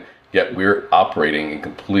 right? And yet we're operating in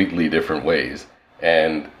completely different ways,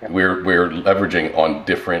 and we're leveraging on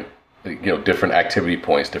different activity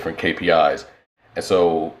points, different KPIs, and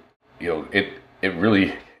so it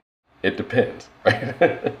really depends, right?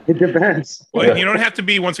 It depends. Well, you don't have to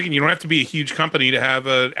be, once again, you don't have to be a huge company to have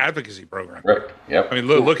an advocacy program. Right. Yep. I mean,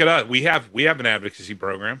 look at us. We have an advocacy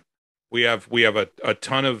program. We have a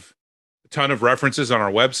ton of references on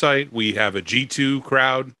our website. We have a G2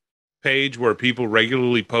 crowd page where people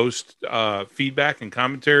regularly post feedback and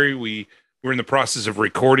commentary. We're in the process of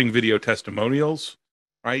recording video testimonials.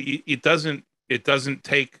 Right? It doesn't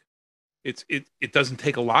take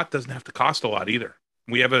a lot. Doesn't have to cost a lot either.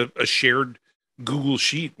 We have a shared Google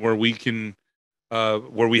sheet where we can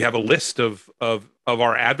where we have a list of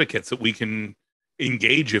our advocates that we can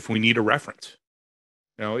engage if we need a reference.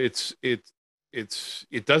 It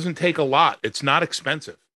doesn't take a lot. It's not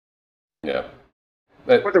expensive. Yeah.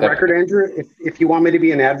 For the record, Andrew, if you want me to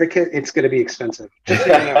be an advocate, it's going to be expensive. Just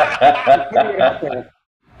so you know.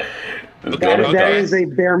 That is a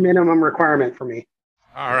bare minimum requirement for me.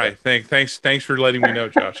 All right. Thanks for letting me know,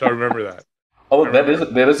 Josh. I'll remember that. Oh,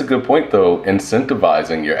 that is a good point, though.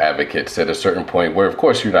 Incentivizing your advocates at a certain point where, of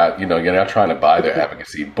course, you're not trying to buy their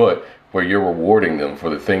advocacy, but where you're rewarding them for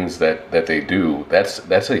the things that they do.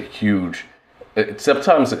 That's a huge.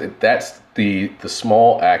 Sometimes that's the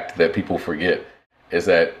small act that people forget, is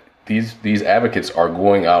that these advocates are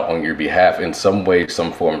going out on your behalf in some way,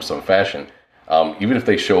 some form, some fashion. Even if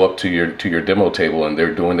they show up to your demo table and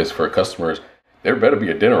they're doing this for customers, there better be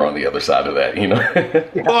a dinner on the other side of that,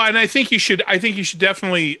 Yeah. Well, and I think you should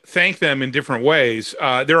definitely thank them in different ways.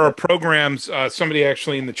 There are programs. Somebody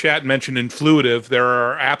actually in the chat mentioned Influitive. There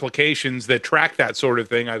are applications that track that sort of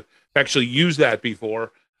thing. I've actually used that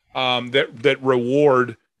before. That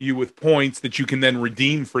reward you with points that you can then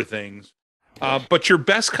redeem for things. But your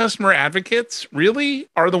best customer advocates really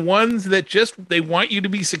are the ones that they want you to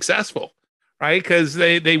be successful, right? Because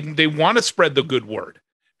they want to spread the good word.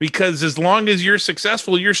 Because as long as you're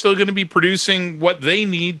successful, you're still going to be producing what they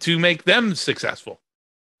need to make them successful,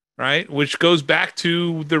 right? Which goes back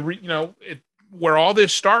to where all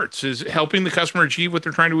this starts is helping the customer achieve what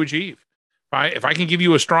they're trying to achieve. Right? If I can give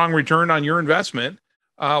you a strong return on your investment,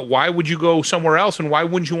 why would you go somewhere else? And why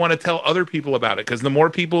wouldn't you want to tell other people about it? Because the more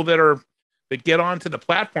people that get onto the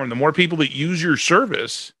platform, the more people that use your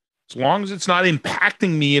service, as long as it's not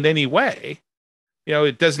impacting me in any way,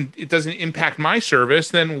 it doesn't impact my service,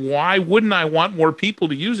 then why wouldn't I want more people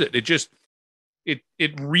to use it?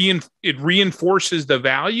 It reinforces the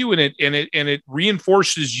value, and it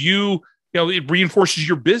reinforces you. It reinforces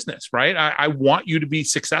your business, right? I want you to be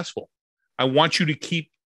successful. I want you to keep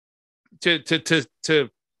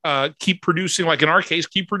keep producing, like in our case,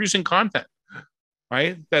 keep producing content,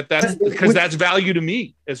 right? That's because that's value to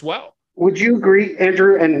me as well. Would you agree,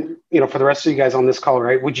 Andrew, and for the rest of you guys on this call,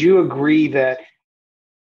 right? Would you agree that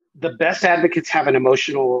the best advocates have an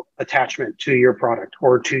emotional attachment to your product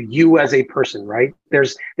or to you as a person, right?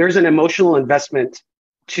 There's an emotional investment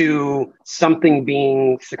to something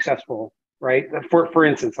being successful, right? For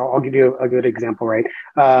instance, I'll give you a good example, right?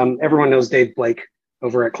 Everyone knows Dave Blake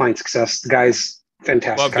over at Client Success. The guy's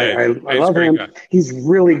fantastic. I love him. Guy. He's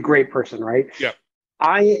really great person, right? Yeah.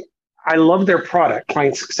 I love their product,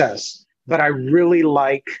 Client Success, but I really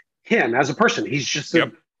like him as a person. He's just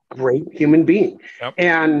a great human being. Yep.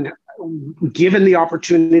 And given the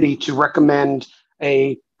opportunity to recommend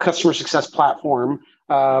a customer success platform,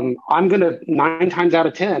 I'm going to 9 times out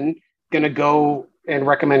of 10 going to go and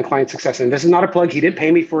recommend Client Success. And this is not a plug. He didn't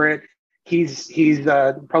pay me for it. He's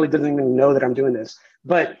probably doesn't even know that I'm doing this.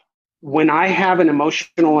 But when I have an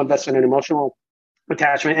emotional investment, an emotional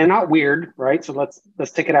attachment, and not weird, right? So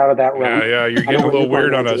let's take it out of that realm. Yeah, you're getting a little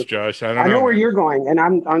weird on us, Josh. I know where you're going, and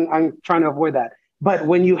I'm trying to avoid that. But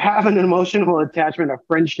when you have an emotional attachment, a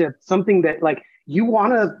friendship, something that like you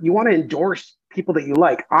want to endorse people that you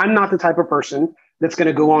like. I'm not the type of person that's going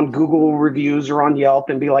to go on Google reviews or on Yelp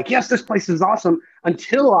and be like, yes, this place is awesome,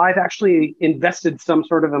 until I've actually invested some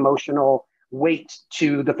sort of emotional weight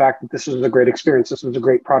to the fact that this was a great experience, this was a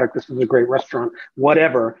great product, this was a great restaurant,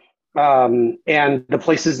 whatever. And the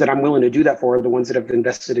places that I'm willing to do that for are the ones that have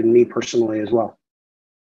invested in me personally as well.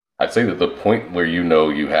 I'd say that the point where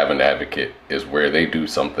you have an advocate is where they do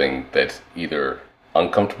something that's either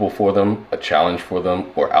uncomfortable for them, a challenge for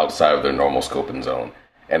them, or outside of their normal scope and zone.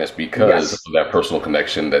 And it's because Yes. of that personal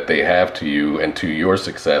connection that they have to you and to your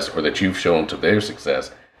success, or that you've shown to their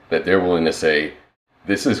success, that they're willing to say,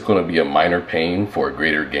 this is going to be a minor pain for a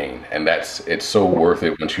greater gain. And it's so worth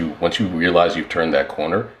it once you realize you've turned that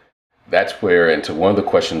corner. That's where, and to one of the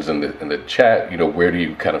questions in the chat, where do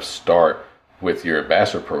you kind of start with your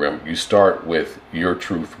ambassador program? You start with your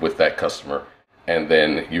truth with that customer, and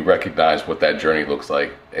then you recognize what that journey looks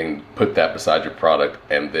like and put that beside your product,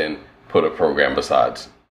 and then put a program besides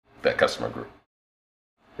that customer group.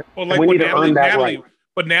 Well, like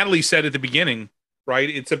what Natalie said at the beginning, right?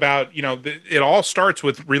 It's about, it all starts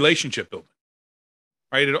with relationship building,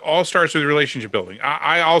 right? It all starts with relationship building.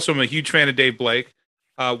 I also am a huge fan of Dave Blake.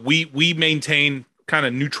 We maintain kind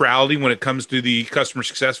of neutrality when it comes to the customer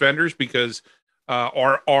success vendors, because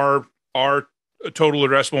our total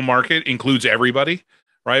addressable market includes everybody,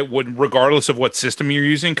 right? Regardless of what system you're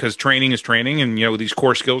using, because training is training, and these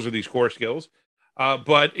core skills are these core skills.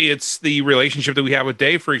 But it's the relationship that we have with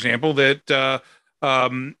Dave, for example, that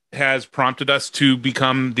has prompted us to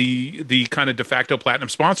become the kind of de facto platinum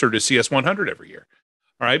sponsor to CS 100 every year.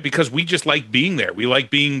 All right, because we just like being there. We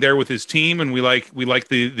like being there with his team, and we like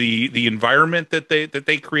the environment that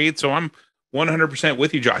they create. So I'm 100%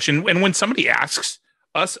 with you, Josh. And when somebody asks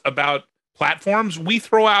us about platforms, we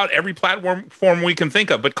throw out every platform we can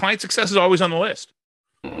think of, but client success is always on the list.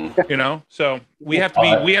 So we have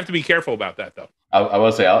to be careful about that, though. I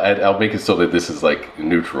will say I'll make it so that this is like a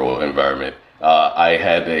neutral environment. I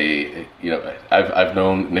had I've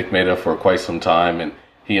known Nick Mehta for quite some time, and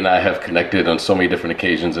he and I have connected on so many different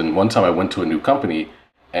occasions. And one time I went to a new company,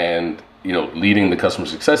 and leading the customer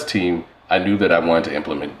success team, I knew that I wanted to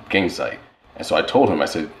implement Gainsight. And so I told him, I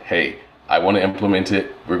said, hey, I want to implement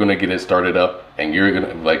it. We're going to get it started up, and you're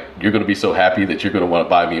going to be so happy that you're going to want to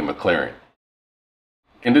buy me a McLaren.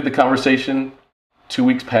 Ended the conversation. 2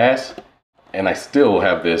 weeks pass, and I still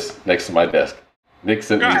have this next to my desk. Nick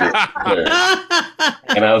sent me this McLaren.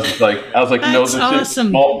 And I was like, That's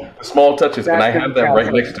awesome. Small touches, and I have that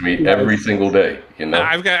right next to me every single day.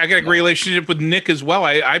 I got a great relationship with Nick as well.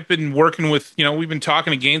 I've been working with, we've been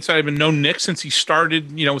talking to Gainsight. I've been known Nick since he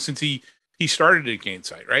started, since he started at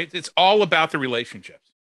Gainsight, right? It's all about the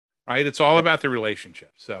relationships, right? It's all about the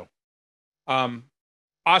relationships. So,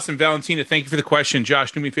 awesome, Valentina. Thank you for the question.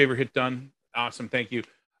 Josh, do me a favor, hit done. Awesome, thank you.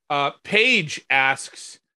 Paige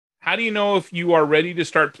asks, how do you know if you are ready to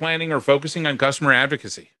start planning or focusing on customer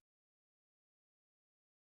advocacy?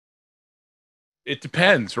 It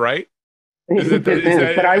depends, right? It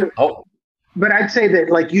depends, but I'd say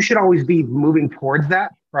that you should always be moving towards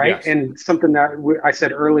that, right? Yes. And something that I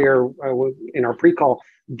said earlier in our pre-call,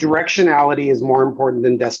 directionality is more important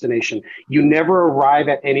than destination. You never arrive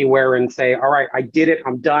at anywhere and say, all right, I did it,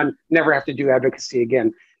 I'm done, never have to do advocacy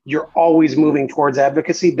again. You're always moving towards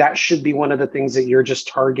advocacy. That should be one of the things that you're just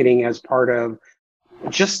targeting as part of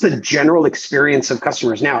just the general experience of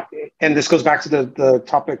customers. Now, and this goes back to the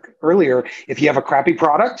topic earlier, if you have a crappy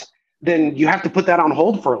product, then you have to put that on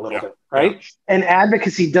hold for a little bit, right? Yeah. And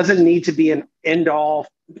advocacy doesn't need to be an end all,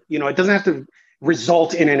 it doesn't have to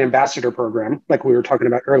result in an ambassador program like we were talking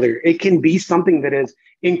about earlier. It can be something that is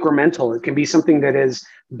incremental. It can be something that is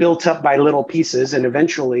built up by little pieces, and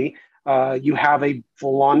eventually you have a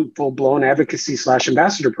full-blown advocacy /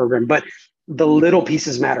 ambassador program. But the little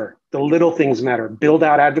pieces matter. The little things matter. Build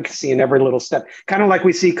out advocacy in every little step. Kind of like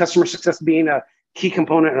we see customer success being a key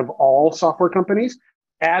component of all software companies.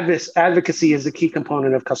 Advocacy is a key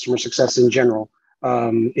component of customer success in general.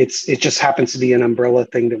 It just happens to be an umbrella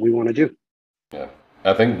thing that we want to do. Yeah,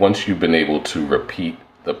 I think once you've been able to repeat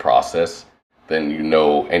the process, then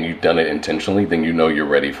and you've done it intentionally, then you're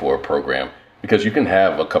ready for a program. Because you can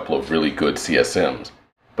have a couple of really good CSMs,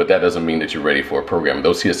 but that doesn't mean that you're ready for a program.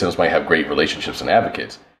 Those CSMs might have great relationships and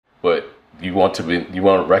advocates, but you want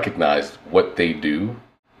to recognize what they do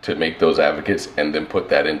to make those advocates, and then put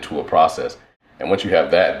that into a process. And once you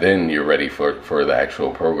have that, then you're ready for the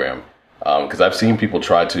actual program. Because I've seen people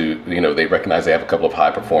try to, they recognize they have a couple of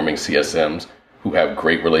high performing CSMs who have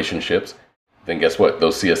great relationships. Then guess what?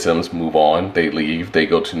 Those CSMs move on, they leave, they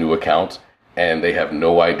go to new accounts, and they have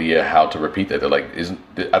no idea how to repeat that. They're like,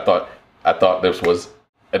 I thought this was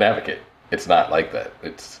an advocate. It's not like that.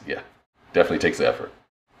 Definitely takes the effort,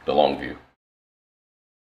 the long view.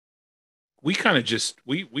 We kind of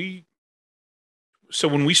so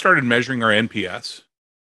when we started measuring our NPS,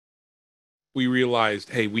 we realized,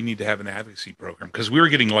 hey, we need to have an advocacy program, because we were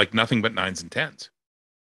getting nothing but 9s and 10s.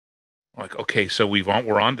 Like, okay, so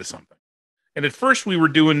we're on to something. And at first we were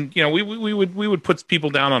doing, we would put people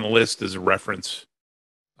down on a list as a reference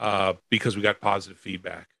because we got positive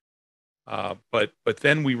feedback. But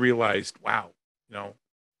then we realized, wow,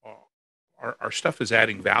 our stuff is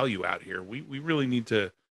adding value out here. We really need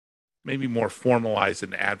to maybe more formalize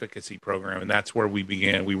an advocacy program, and that's where we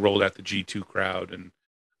began. We rolled out the G2 crowd and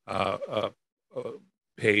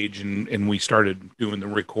page, and we started doing the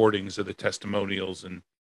recordings of the testimonials and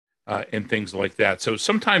things like that. So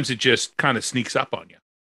sometimes it just kind of sneaks up on you.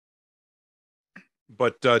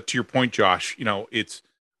 But to your point, Josh, it's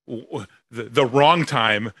the wrong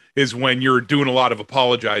time is when you're doing a lot of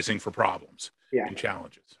apologizing for problems and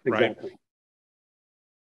challenges, exactly.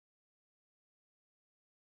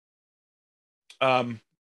 Right?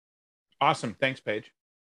 Awesome. Thanks, Paige.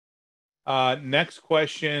 Next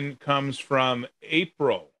question comes from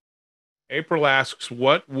April. April asks,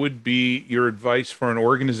 what would be your advice for an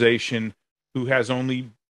organization who has only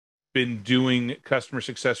been doing customer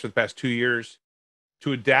success for the past 2 years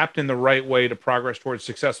to adapt in the right way to progress towards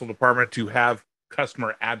successful department to have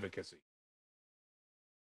customer advocacy?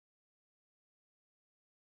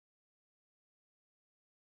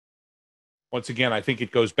 Once again, I think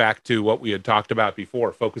it goes back to what we had talked about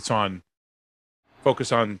before. Focus on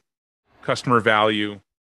customer value,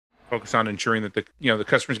 focus on ensuring that the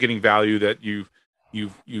customer's getting value, that you've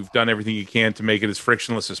done everything you can to make it as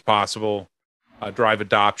frictionless as possible, drive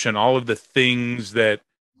adoption, all of the things that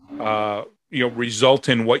result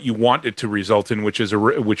in what you want it to result in, which is a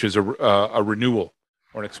renewal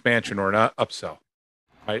or an expansion or an upsell.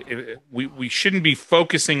 Right? We shouldn't be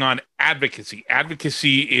focusing on advocacy.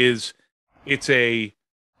 Advocacy is it's the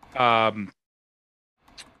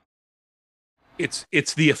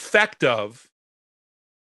effect of.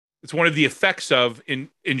 It's one of the effects of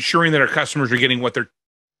ensuring that our customers are getting what they're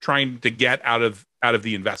trying to get out of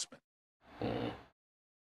the investment.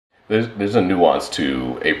 There's a nuance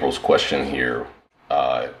to April's question here,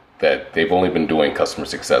 that they've only been doing customer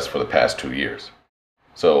success for the past 2 years.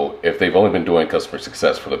 So if they've only been doing customer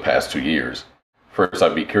success for the past 2 years, first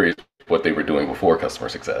I'd be curious what they were doing before customer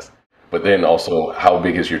success. But then also, how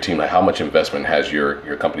big is your team? Like, how much investment has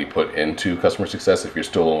your company put into customer success if you're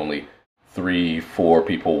still only 3-4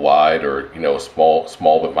 people wide, or a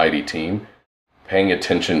small but mighty team? Paying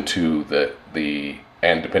attention to the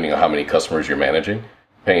and depending on how many customers you're managing,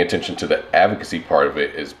 paying attention to the advocacy part of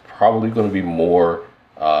it is probably going to be more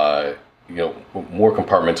more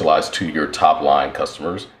compartmentalized to your top line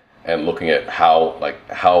customers, and looking at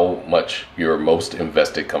how much your most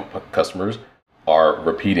invested customers are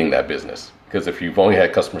repeating that business. Because if you've only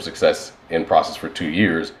had customer success in process for 2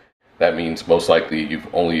 years, that means most likely you've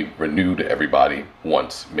only renewed everybody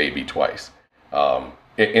once, maybe twice,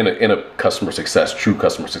 in a true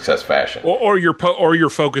customer success fashion. Or you're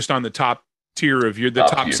focused on the top tier of the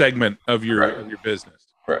top segment of your business.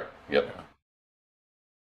 Right. Yep.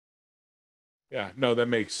 Yeah. No, that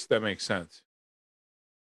makes sense.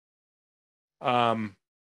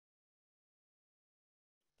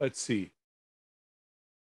 Let's see.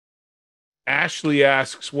 Ashley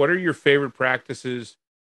asks, what are your favorite practices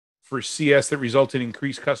for CS that result in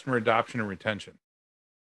increased customer adoption and retention?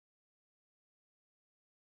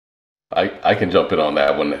 I can jump in on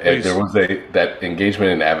that one. Please. There was that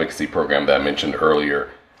engagement and advocacy program that I mentioned earlier.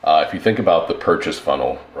 If you think about the purchase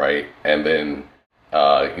funnel, right, and then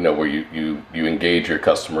where you engage your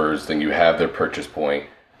customers, then you have their purchase point,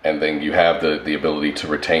 and then you have the ability to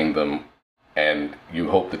retain them, and you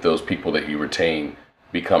hope that those people that you retain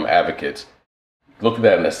become advocates. Look at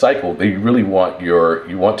that in a cycle. They really want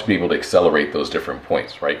to be able to accelerate those different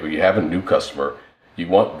points, right? Where you have a new customer, you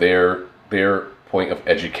want their point of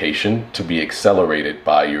education to be accelerated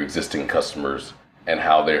by your existing customers and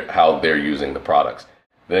how they're using the products.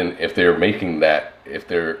 Then if they're making that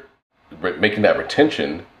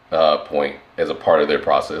retention point as a part of their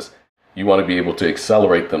process, you want to be able to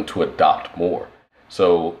accelerate them to adopt more.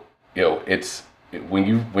 So it's when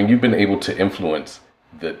you've been able to influence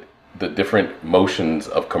the different motions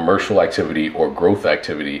of commercial activity or growth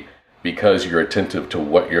activity because you're attentive to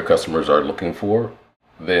what your customers are looking for,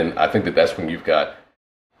 then I think that's when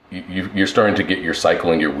you're starting to get your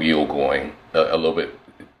cycle and your wheel going a little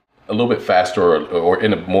bit faster or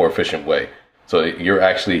in a more efficient way. So you're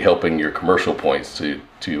actually helping your commercial points to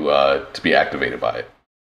be activated by it.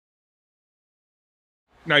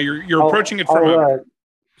 Now you're approaching it from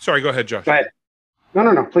sorry, go ahead, Josh. Go ahead.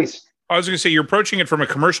 No, please. I was going to say, you're approaching it from a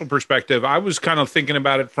commercial perspective. I was kind of thinking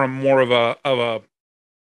about it from more of a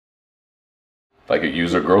like a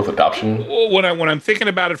user growth adoption. When I'm thinking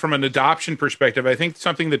about it from an adoption perspective, I think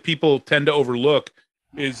something that people tend to overlook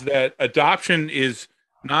is that adoption is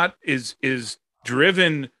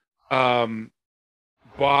driven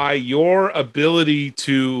by your ability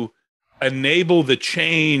to enable the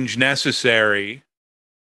change necessary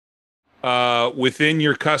within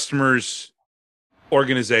your customer's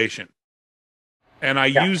organization. And I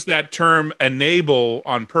use that term enable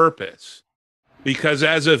on purpose because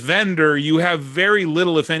as a vendor, you have very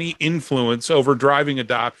little, if any, influence over driving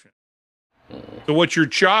adoption. So what your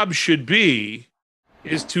job should be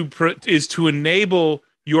is to enable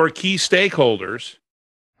your key stakeholders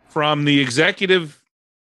from the executive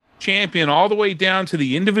champion all the way down to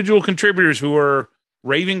the individual contributors who are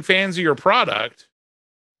raving fans of your product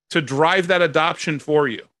to drive that adoption for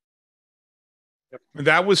you.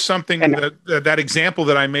 That was something that example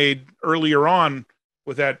that I made earlier on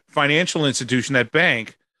with that financial institution, that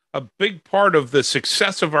bank. A big part of the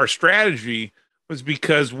success of our strategy was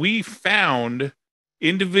because we found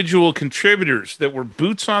individual contributors that were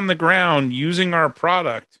boots on the ground using our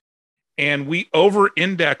product, and we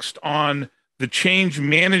over-indexed on the change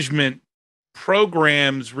management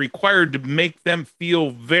programs required to make them feel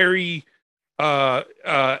very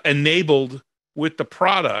enabled with the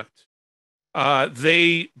product.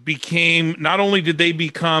 They became, not only did they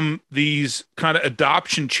become these kind of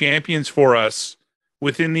adoption champions for us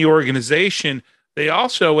within the organization, they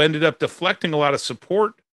also ended up deflecting a lot of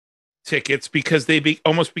support tickets because they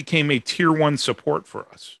almost became a tier 1 support for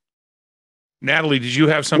us. Natalie, did you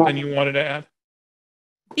have something you wanted to add?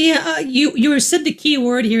 Yeah, you said the key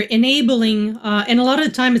word here, enabling, and a lot of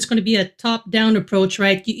the time it's going to be a top-down approach,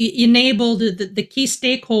 right? You enable the key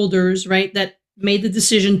stakeholders, right, that made the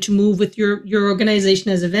decision to move with your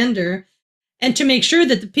organization as a vendor, and to make sure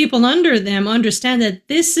that the people under them understand that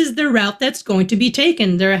this is the route that's going to be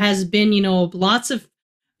taken. There has been, lots of,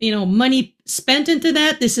 money spent into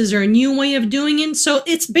that. This is our new way of doing it. So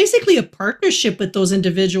it's basically a partnership with those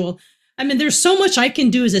individuals. I mean, there's so much I can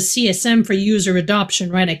do as a CSM for user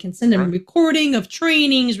adoption, right? I can send them a recording of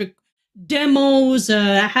trainings, demos,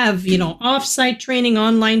 have, offsite training,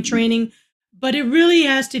 online training. But it really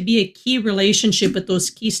has to be a key relationship with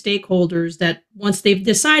those key stakeholders that once they've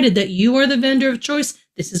decided that you are the vendor of choice,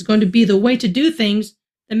 this is going to be the way to do things,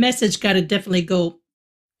 the message got to definitely go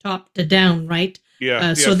top to down, right?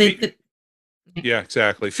 Yeah. So yeah,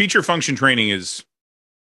 exactly. Feature function training it's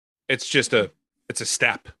a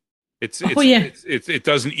step. It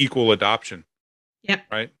doesn't equal adoption. Yeah.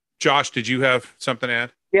 Right. Josh, did you have something to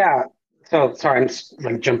add? Yeah. So sorry,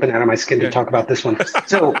 I'm jumping out of my skin to talk about this one.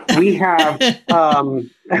 So we have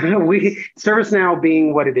ServiceNow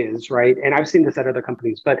being what it is, right? And I've seen this at other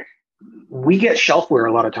companies, but we get shelfware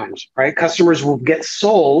a lot of times, right? Customers will get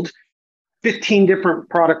sold 15 different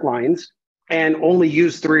product lines and only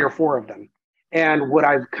use 3 or 4 of them. And what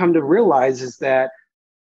I've come to realize is that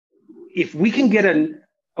if we can get an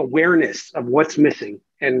awareness of what's missing,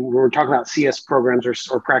 and we're talking about CS programs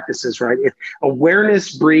or practices, right? If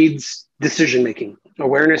awareness breeds decision-making.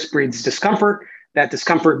 Awareness breeds discomfort. That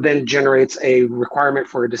discomfort then generates a requirement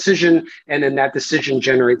for a decision, and then that decision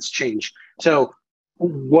generates change. So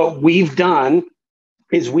what we've done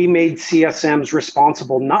is we made CSMs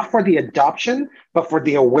responsible not for the adoption, but for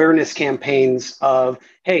the awareness campaigns of,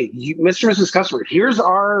 hey, Mr. and Mrs. Customer, here's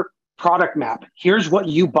our product map. Here's what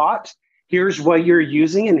you bought. Here's what you're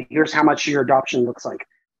using, and here's how much your adoption looks like.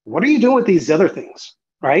 What are you doing with these other things,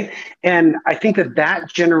 right? And I think that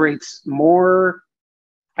generates more,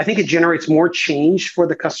 it generates more change for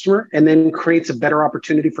the customer, and then creates a better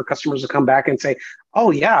opportunity for customers to come back and say,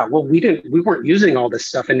 oh yeah, well, we weren't using all this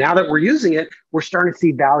stuff. And now that we're using it, we're starting to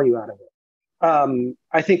see value out of it.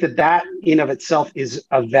 I think that in of itself is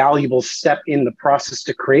a valuable step in the process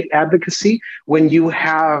to create advocacy when you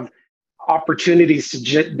have opportunities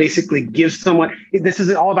to basically give someone, this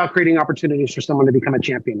is all about creating opportunities for someone to become a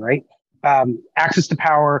champion, right? Access to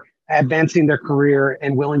power, advancing their career,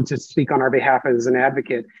 and willing to speak on our behalf as an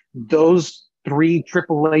advocate. Those 3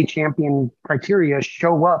 AAA champion criteria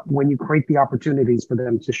show up when you create the opportunities for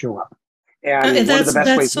them to show up. And one of the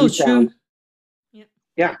best ways we found,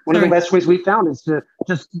 one of the best ways we found is to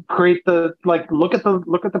just create look at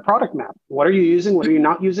the product map. What are you using? What are you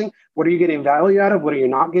not using? What are you getting value out of? What are you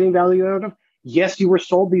not getting value out of? Yes, you were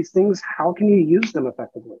sold these things. How can you use them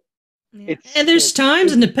effectively? Yeah. And there's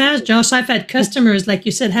times in the past, Josh, I've had customers, like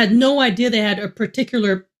you said, had no idea they had a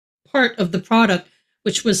particular part of the product,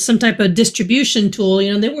 which was some type of distribution tool.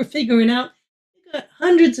 They were figuring out, they got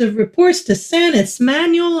hundreds of reports to send. It's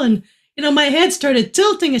manual. And, my head started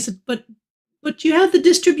tilting. I said, but you have the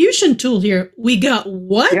distribution tool here. We got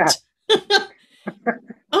what? Yeah.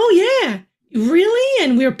 Oh, yeah. Really?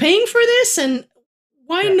 And we're paying for this? And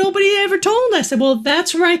why nobody ever told us? I said, well,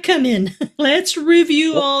 that's where I come in. Let's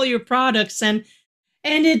review all your products. And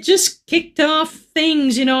it just kicked off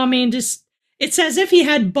things, it's as if he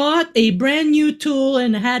had bought a brand new tool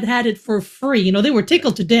and had it for free. They were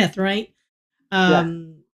tickled to death, right?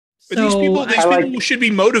 But these So people should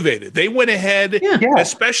be motivated. They went ahead, yeah.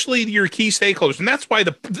 especially your key stakeholders. And that's why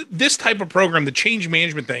this type of program, the change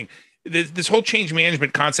management thing, this whole change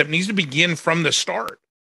management concept needs to begin from the start,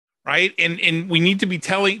 right? And we need to be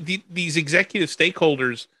telling these executive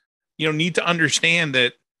stakeholders, need to understand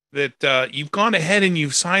that you've gone ahead and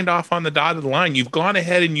you've signed off on the dotted line. You've gone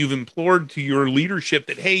ahead and you've implored to your leadership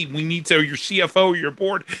that, hey, your CFO or your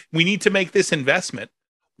board, we need to make this investment.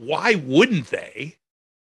 Why wouldn't they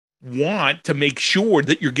want to make sure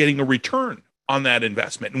that you're getting a return on that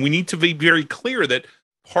investment? And we need to be very clear that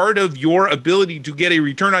part of your ability to get a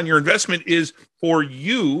return on your investment is for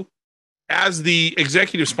you as the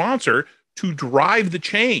executive sponsor to drive the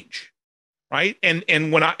change, right?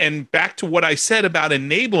 And back to what I said about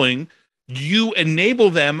enabling, you enable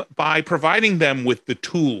them by providing them with the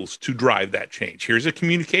tools to drive that change. Here's a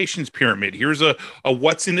communications pyramid. Here's a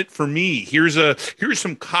what's in it for me. Here's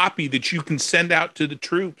some copy that you can send out to the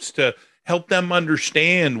troops to help them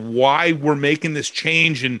understand why we're making this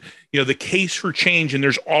change and the case for change. And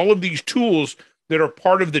there's all of these tools that are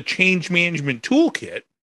part of the change management toolkit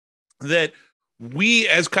that we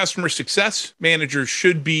as customer success managers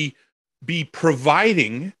should be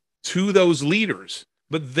providing to those leaders.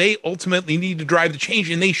 But they ultimately need to drive the change,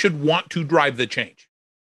 and they should want to drive the change.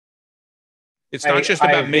 It's not just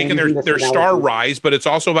about making their star rise, but it's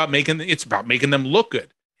also about making them look good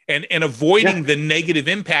and avoiding the negative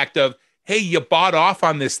impact of, hey, you bought off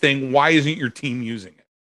on this thing. Why isn't your team using it?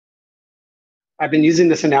 I've been using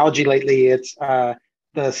this analogy lately. It's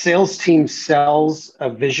the sales team sells a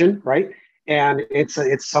vision, right? And it's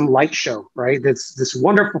some light show, right? It's this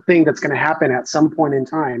wonderful thing that's going to happen at some point in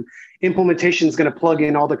time. Implementation is going to plug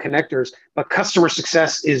in all the connectors, but customer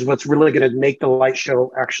success is what's really going to make the light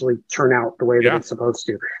show actually turn out the way that it's supposed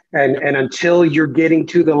to. And until you're getting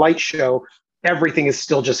to the light show, everything is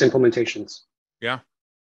still just implementations. Yeah,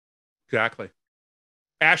 exactly.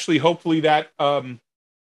 Ashley, hopefully that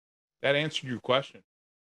answered your question.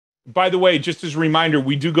 By the way, just as a reminder,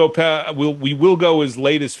 we will go as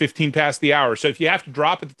late as 15 past the hour. So if you have to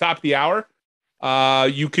drop at the top of the hour,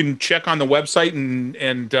 you can check on the website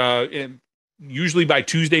and usually by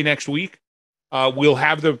Tuesday next week, we'll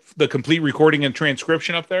have the complete recording and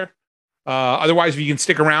transcription up there. Otherwise, if you can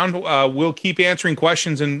stick around, we'll keep answering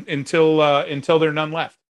questions until there are none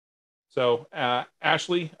left. So,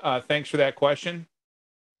 Ashley, thanks for that question.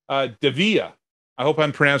 Davia, I hope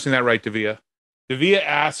I'm pronouncing that right, Davia. Davia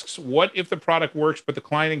asks, what if the product works, but the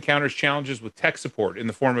client encounters challenges with tech support in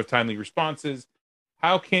the form of timely responses?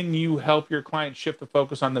 How can you help your client shift the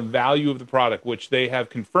focus on the value of the product, which they have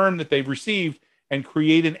confirmed that they've received, and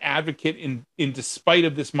create an advocate in despite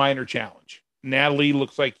of this minor challenge? Natalie,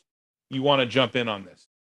 looks like you want to jump in on this.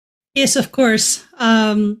 Yes, of course.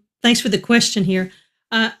 Thanks for the question here.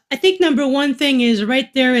 I think number one thing is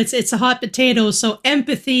right there, it's a hot potato. So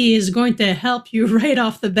empathy is going to help you right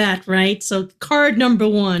off the bat, right? So card number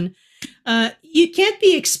one, you can't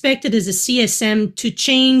be expected as a CSM to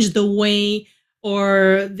change the way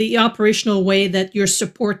or the operational way that your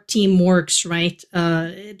support team works, right?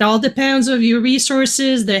 It all depends on your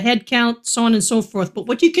resources, the headcount, so on and so forth. But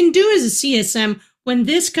what you can do as a CSM, when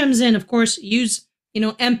this comes in, of course, use,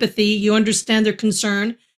 empathy, you understand their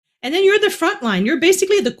concern. And then you're the front line. You're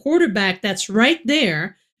basically the quarterback that's right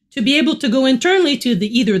there to be able to go internally to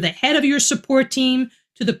either the head of your support team,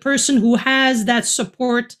 to the person who has that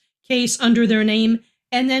support case under their name,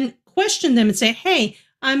 and then question them and say, hey,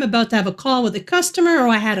 I'm about to have a call with a customer, or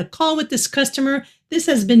I had a call with this customer. This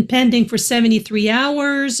has been pending for 73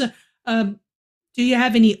 hours. Do you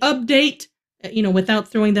have any update, without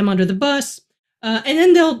throwing them under the bus? And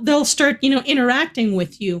then they'll start, interacting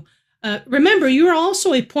with you. Remember, you're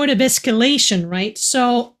also a point of escalation, right?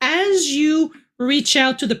 So as you reach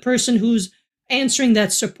out to the person who's answering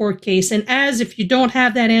that support case, and as if you don't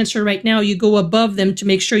have that answer right now, you go above them to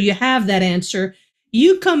make sure you have that answer,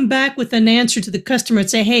 you come back with an answer to the customer and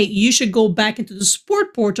say, hey, you should go back into the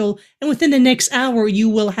support portal, and within the next hour, you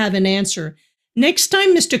will have an answer. Next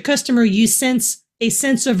time, Mr. Customer, you sense a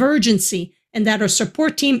sense of urgency and that our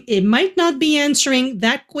support team, it might not be answering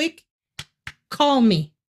that quick, call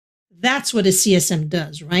me. That's what a CSM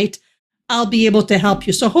does, right? I'll be able to help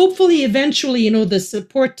you. So hopefully, eventually, the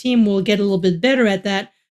support team will get a little bit better at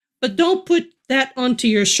that. But don't put that onto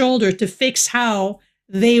your shoulder to fix how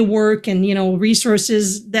they work and,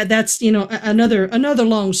 resources. That's, another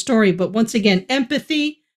long story. But once again,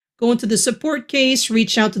 empathy, go into the support case,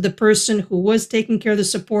 reach out to the person who was taking care of the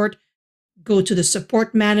support, go to the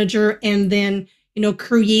support manager, and then,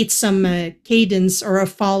 create some cadence or a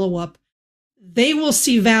follow-up. They will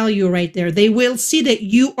see value right there. They will see that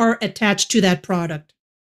you are attached to that product.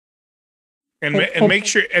 and make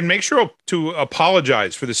sure to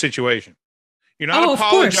apologize for the situation. You're not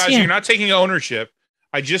apologizing. Course, yeah. You're not taking ownership.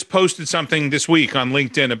 I just posted something this week on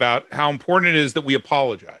LinkedIn about how important it is that we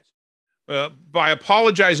apologize. By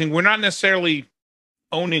apologizing, we're not necessarily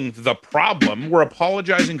owning the problem. We're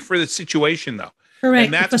apologizing for the situation, though. Correct.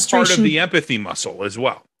 And that's part of the empathy muscle as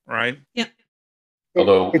well, right? Yeah.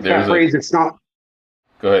 Although it's that phrase, it's not.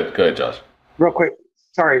 Go ahead, Josh. Real quick.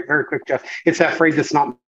 Sorry, very quick, Jeff. It's that phrase, it's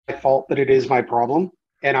not my fault, but it is my problem.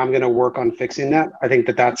 And I'm going to work on fixing that. I think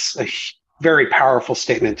that that's a very powerful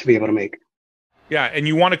statement to be able to make. Yeah. And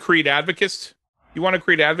you want to create advocates?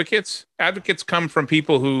 Advocates come from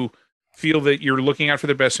people who feel that you're looking out for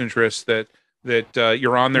their best interests, that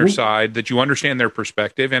you're on their side, that you understand their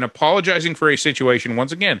perspective, and apologizing for a situation,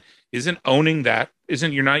 once again, isn't owning that.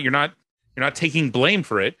 You're not taking blame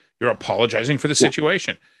for it. You're apologizing for the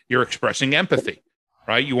situation. You're expressing empathy,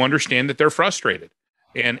 right? You understand that they're frustrated.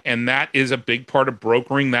 And that is a big part of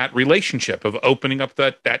brokering that relationship, of opening up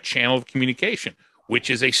that channel of communication, which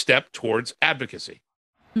is a step towards advocacy.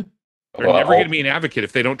 They're never going to be an advocate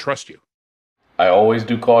if they don't trust you. I always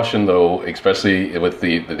do caution, though, especially with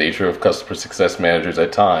the nature of customer success managers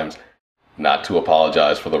at times, not to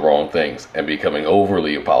apologize for the wrong things and becoming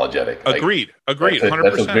overly apologetic. Agreed. 100%.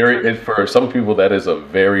 That's a very, for some people, that is a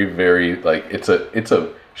very, very, it's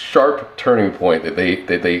a sharp turning point that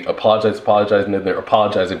they apologize, and then they're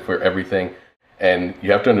apologizing for everything. And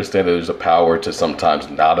you have to understand that there's a power to sometimes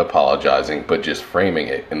not apologizing, but just framing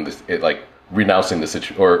it and re-announcing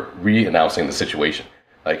the situation.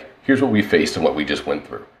 Like, here's what we faced and what we just went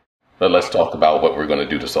through. But let's talk about what we're going to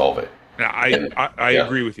do to solve it. Now, I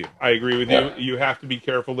agree with you. You. You have to be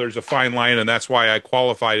careful. There's a fine line, and that's why I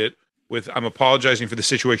qualified it with, I'm apologizing for the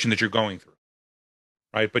situation that you're going through.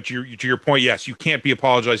 Right? But to your point, yes, you can't be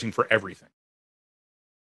apologizing for everything.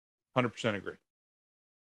 100% agree.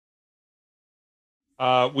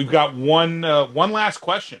 We've got one last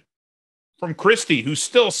question from Christy, who's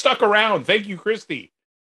still stuck around. Thank you, Christy.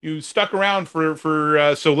 You stuck around for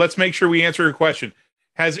so let's make sure we answer your question.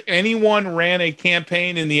 Has anyone ran a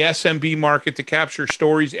campaign in the SMB market to capture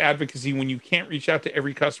stories advocacy when you can't reach out to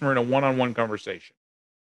every customer in a one-on-one conversation?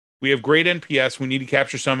 We have great NPS. We need to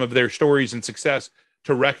capture some of their stories and success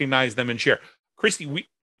to recognize them and share. Christy,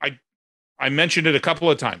 I mentioned it a couple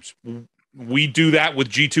of times. We do that with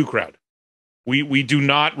G2 Crowd. We do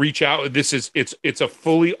not reach out. It's a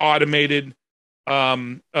fully automated.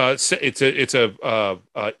 It's a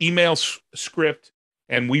email script,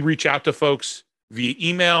 and we reach out to folks via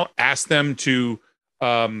email, ask them to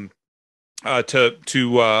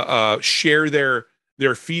share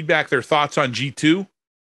their feedback, their thoughts on G2,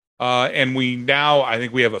 and I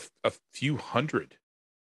think we have a few hundred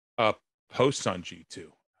posts on G2.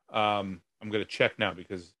 I'm going to check now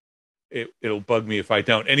because it'll bug me if I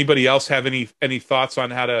don't. Anybody else have any thoughts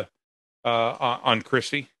on how to on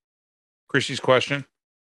Christy's question?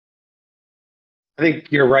 I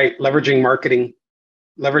think you're right. Leveraging marketing,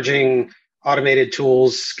 leveraging automated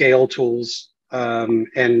tools, scale tools,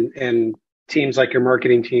 and teams like your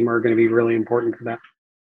marketing team are going to be really important for that.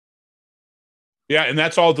 Yeah, and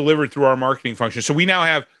that's all delivered through our marketing function. So we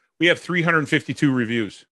have 352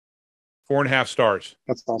 reviews, 4.5 stars.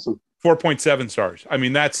 That's awesome. 4.7 stars. I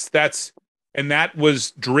mean, that's and that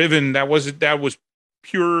was driven. That was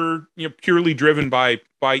purely driven by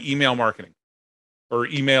email marketing or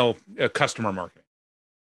email customer marketing.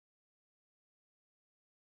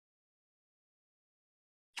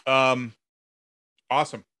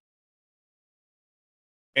 Awesome.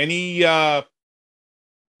 Any we're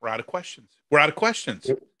out of questions.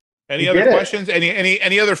 Any other questions?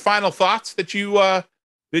 Any other final thoughts that you all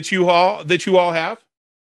have?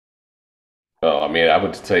 I mean, I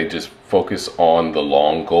would say just focus on the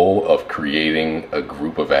long goal of creating a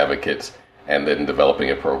group of advocates and then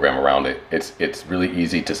developing a program around it. It's really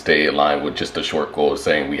easy to stay aligned with just a short goal of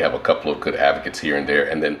saying we have a couple of good advocates here and there,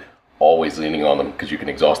 and then always leaning on them because you can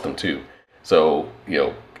exhaust them too. So,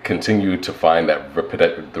 continue to find that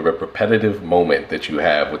repetitive moment that you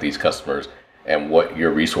have with these customers and what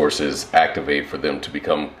your resources activate for them to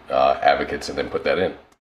become advocates, and then put that in.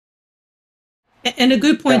 And a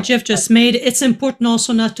good point Jeff just made, it's important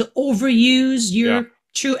also not to overuse your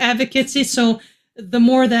true advocacy. So the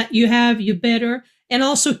more that you have, you better. And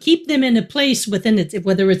also keep them in a place within it,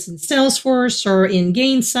 whether it's in Salesforce or in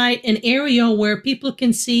Gainsight, an area where people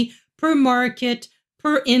can see per market,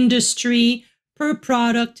 per industry, per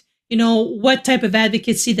product, what type of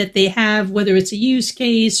advocacy that they have, whether it's a use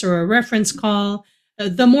case or a reference call.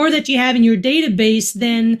 The more that you have in your database,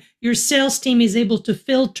 then your sales team is able to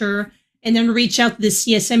filter and then reach out to the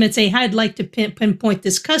CSM and say, I'd like to pinpoint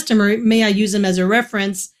this customer. May I use them as a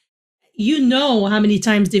reference? you know how many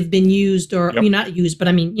times they've been used, or Yep. not used, but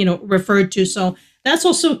I mean, referred to. So that's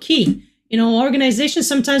also key. Organizations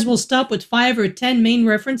sometimes will stop with 5 or 10 main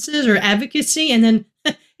references or advocacy, and then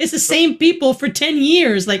it's the same people for 10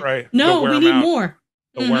 years. Like, Right. no, we need out. more.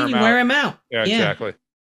 They'll wear 'em You out. wear them out. Yeah, exactly.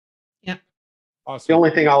 Yeah. The Awesome.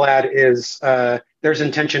 only thing I'll add is there's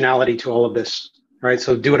intentionality to all of this, right?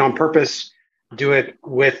 So do it on purpose, do it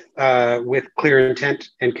with clear intent,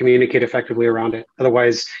 and communicate effectively around it.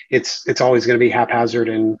 Otherwise, it's always going to be haphazard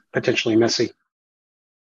and potentially messy.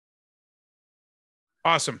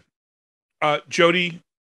 Awesome. Jody,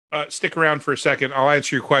 stick around for a second. I'll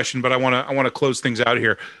answer your question, but I want to close things out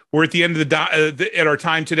here. We're at the end of at our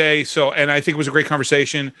time today, and I think it was a great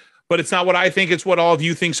conversation. But it's not what I think; it's what all of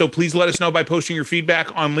you think. So please let us know by posting your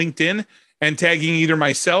feedback on LinkedIn and tagging either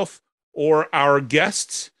myself or our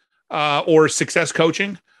guests or Success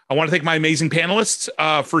Coaching. I want to thank my amazing panelists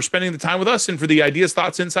for spending the time with us and for the ideas,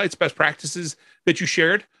 thoughts, insights, best practices that you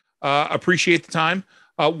shared. Appreciate the time.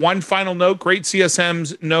 One final note, great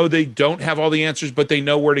CSMs know they don't have all the answers, but they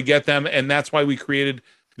know where to get them. And that's why we created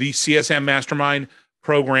the CSM Mastermind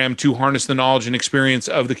program to harness the knowledge and experience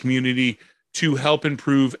of the community to help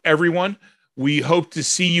improve everyone. We hope to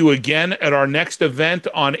see you again at our next event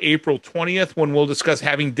on April 20th, when we'll discuss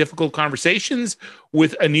having difficult conversations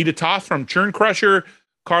with Anita Toth from Churn Crusher,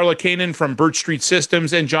 Carla Kanan from Birch Street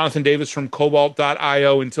Systems, and Jonathan Davis from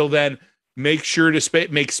Cobalt.io. Until then, make sure to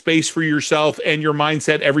make space for yourself and your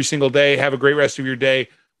mindset every single day. Have a great rest of your day,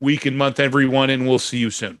 week, and month, everyone, and we'll see you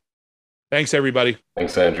soon. Thanks, everybody.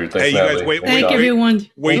 Thanks, Andrew. Thanks, hey, you guys, wait, Thank everyone.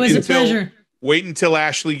 Wait, it was a pleasure. Wait until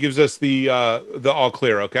Ashley gives us the all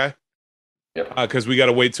clear, okay? Yep. Because we got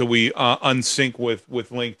to wait till we unsync with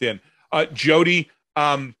LinkedIn. Jody,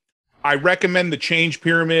 I recommend the change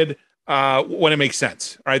pyramid when it makes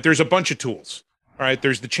sense. All right, there's a bunch of tools. All right,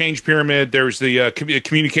 there's the change pyramid, there's the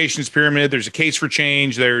communications pyramid, there's a case for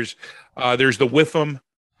change, there's the WIFM,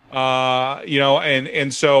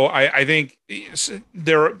 and so I think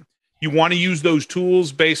you want to use those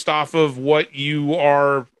tools based off of what you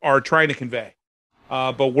are trying to convey.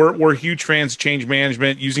 But we're huge fans of change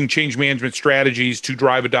management, using change management strategies to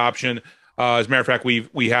drive adoption. As a matter of fact,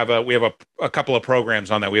 we have a couple of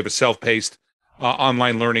programs on that. We have a self-paced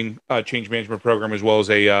online learning change management program, as well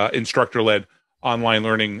as a instructor-led online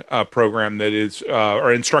learning program that is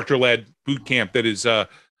or instructor-led boot camp that is that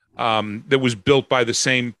was built by the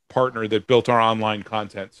same partner that built our online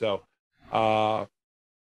content. So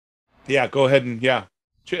yeah, go ahead and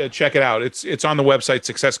check it out. It's on the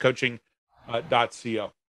website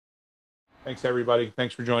successcoaching.co. Thanks everybody.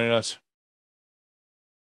 Thanks for joining us.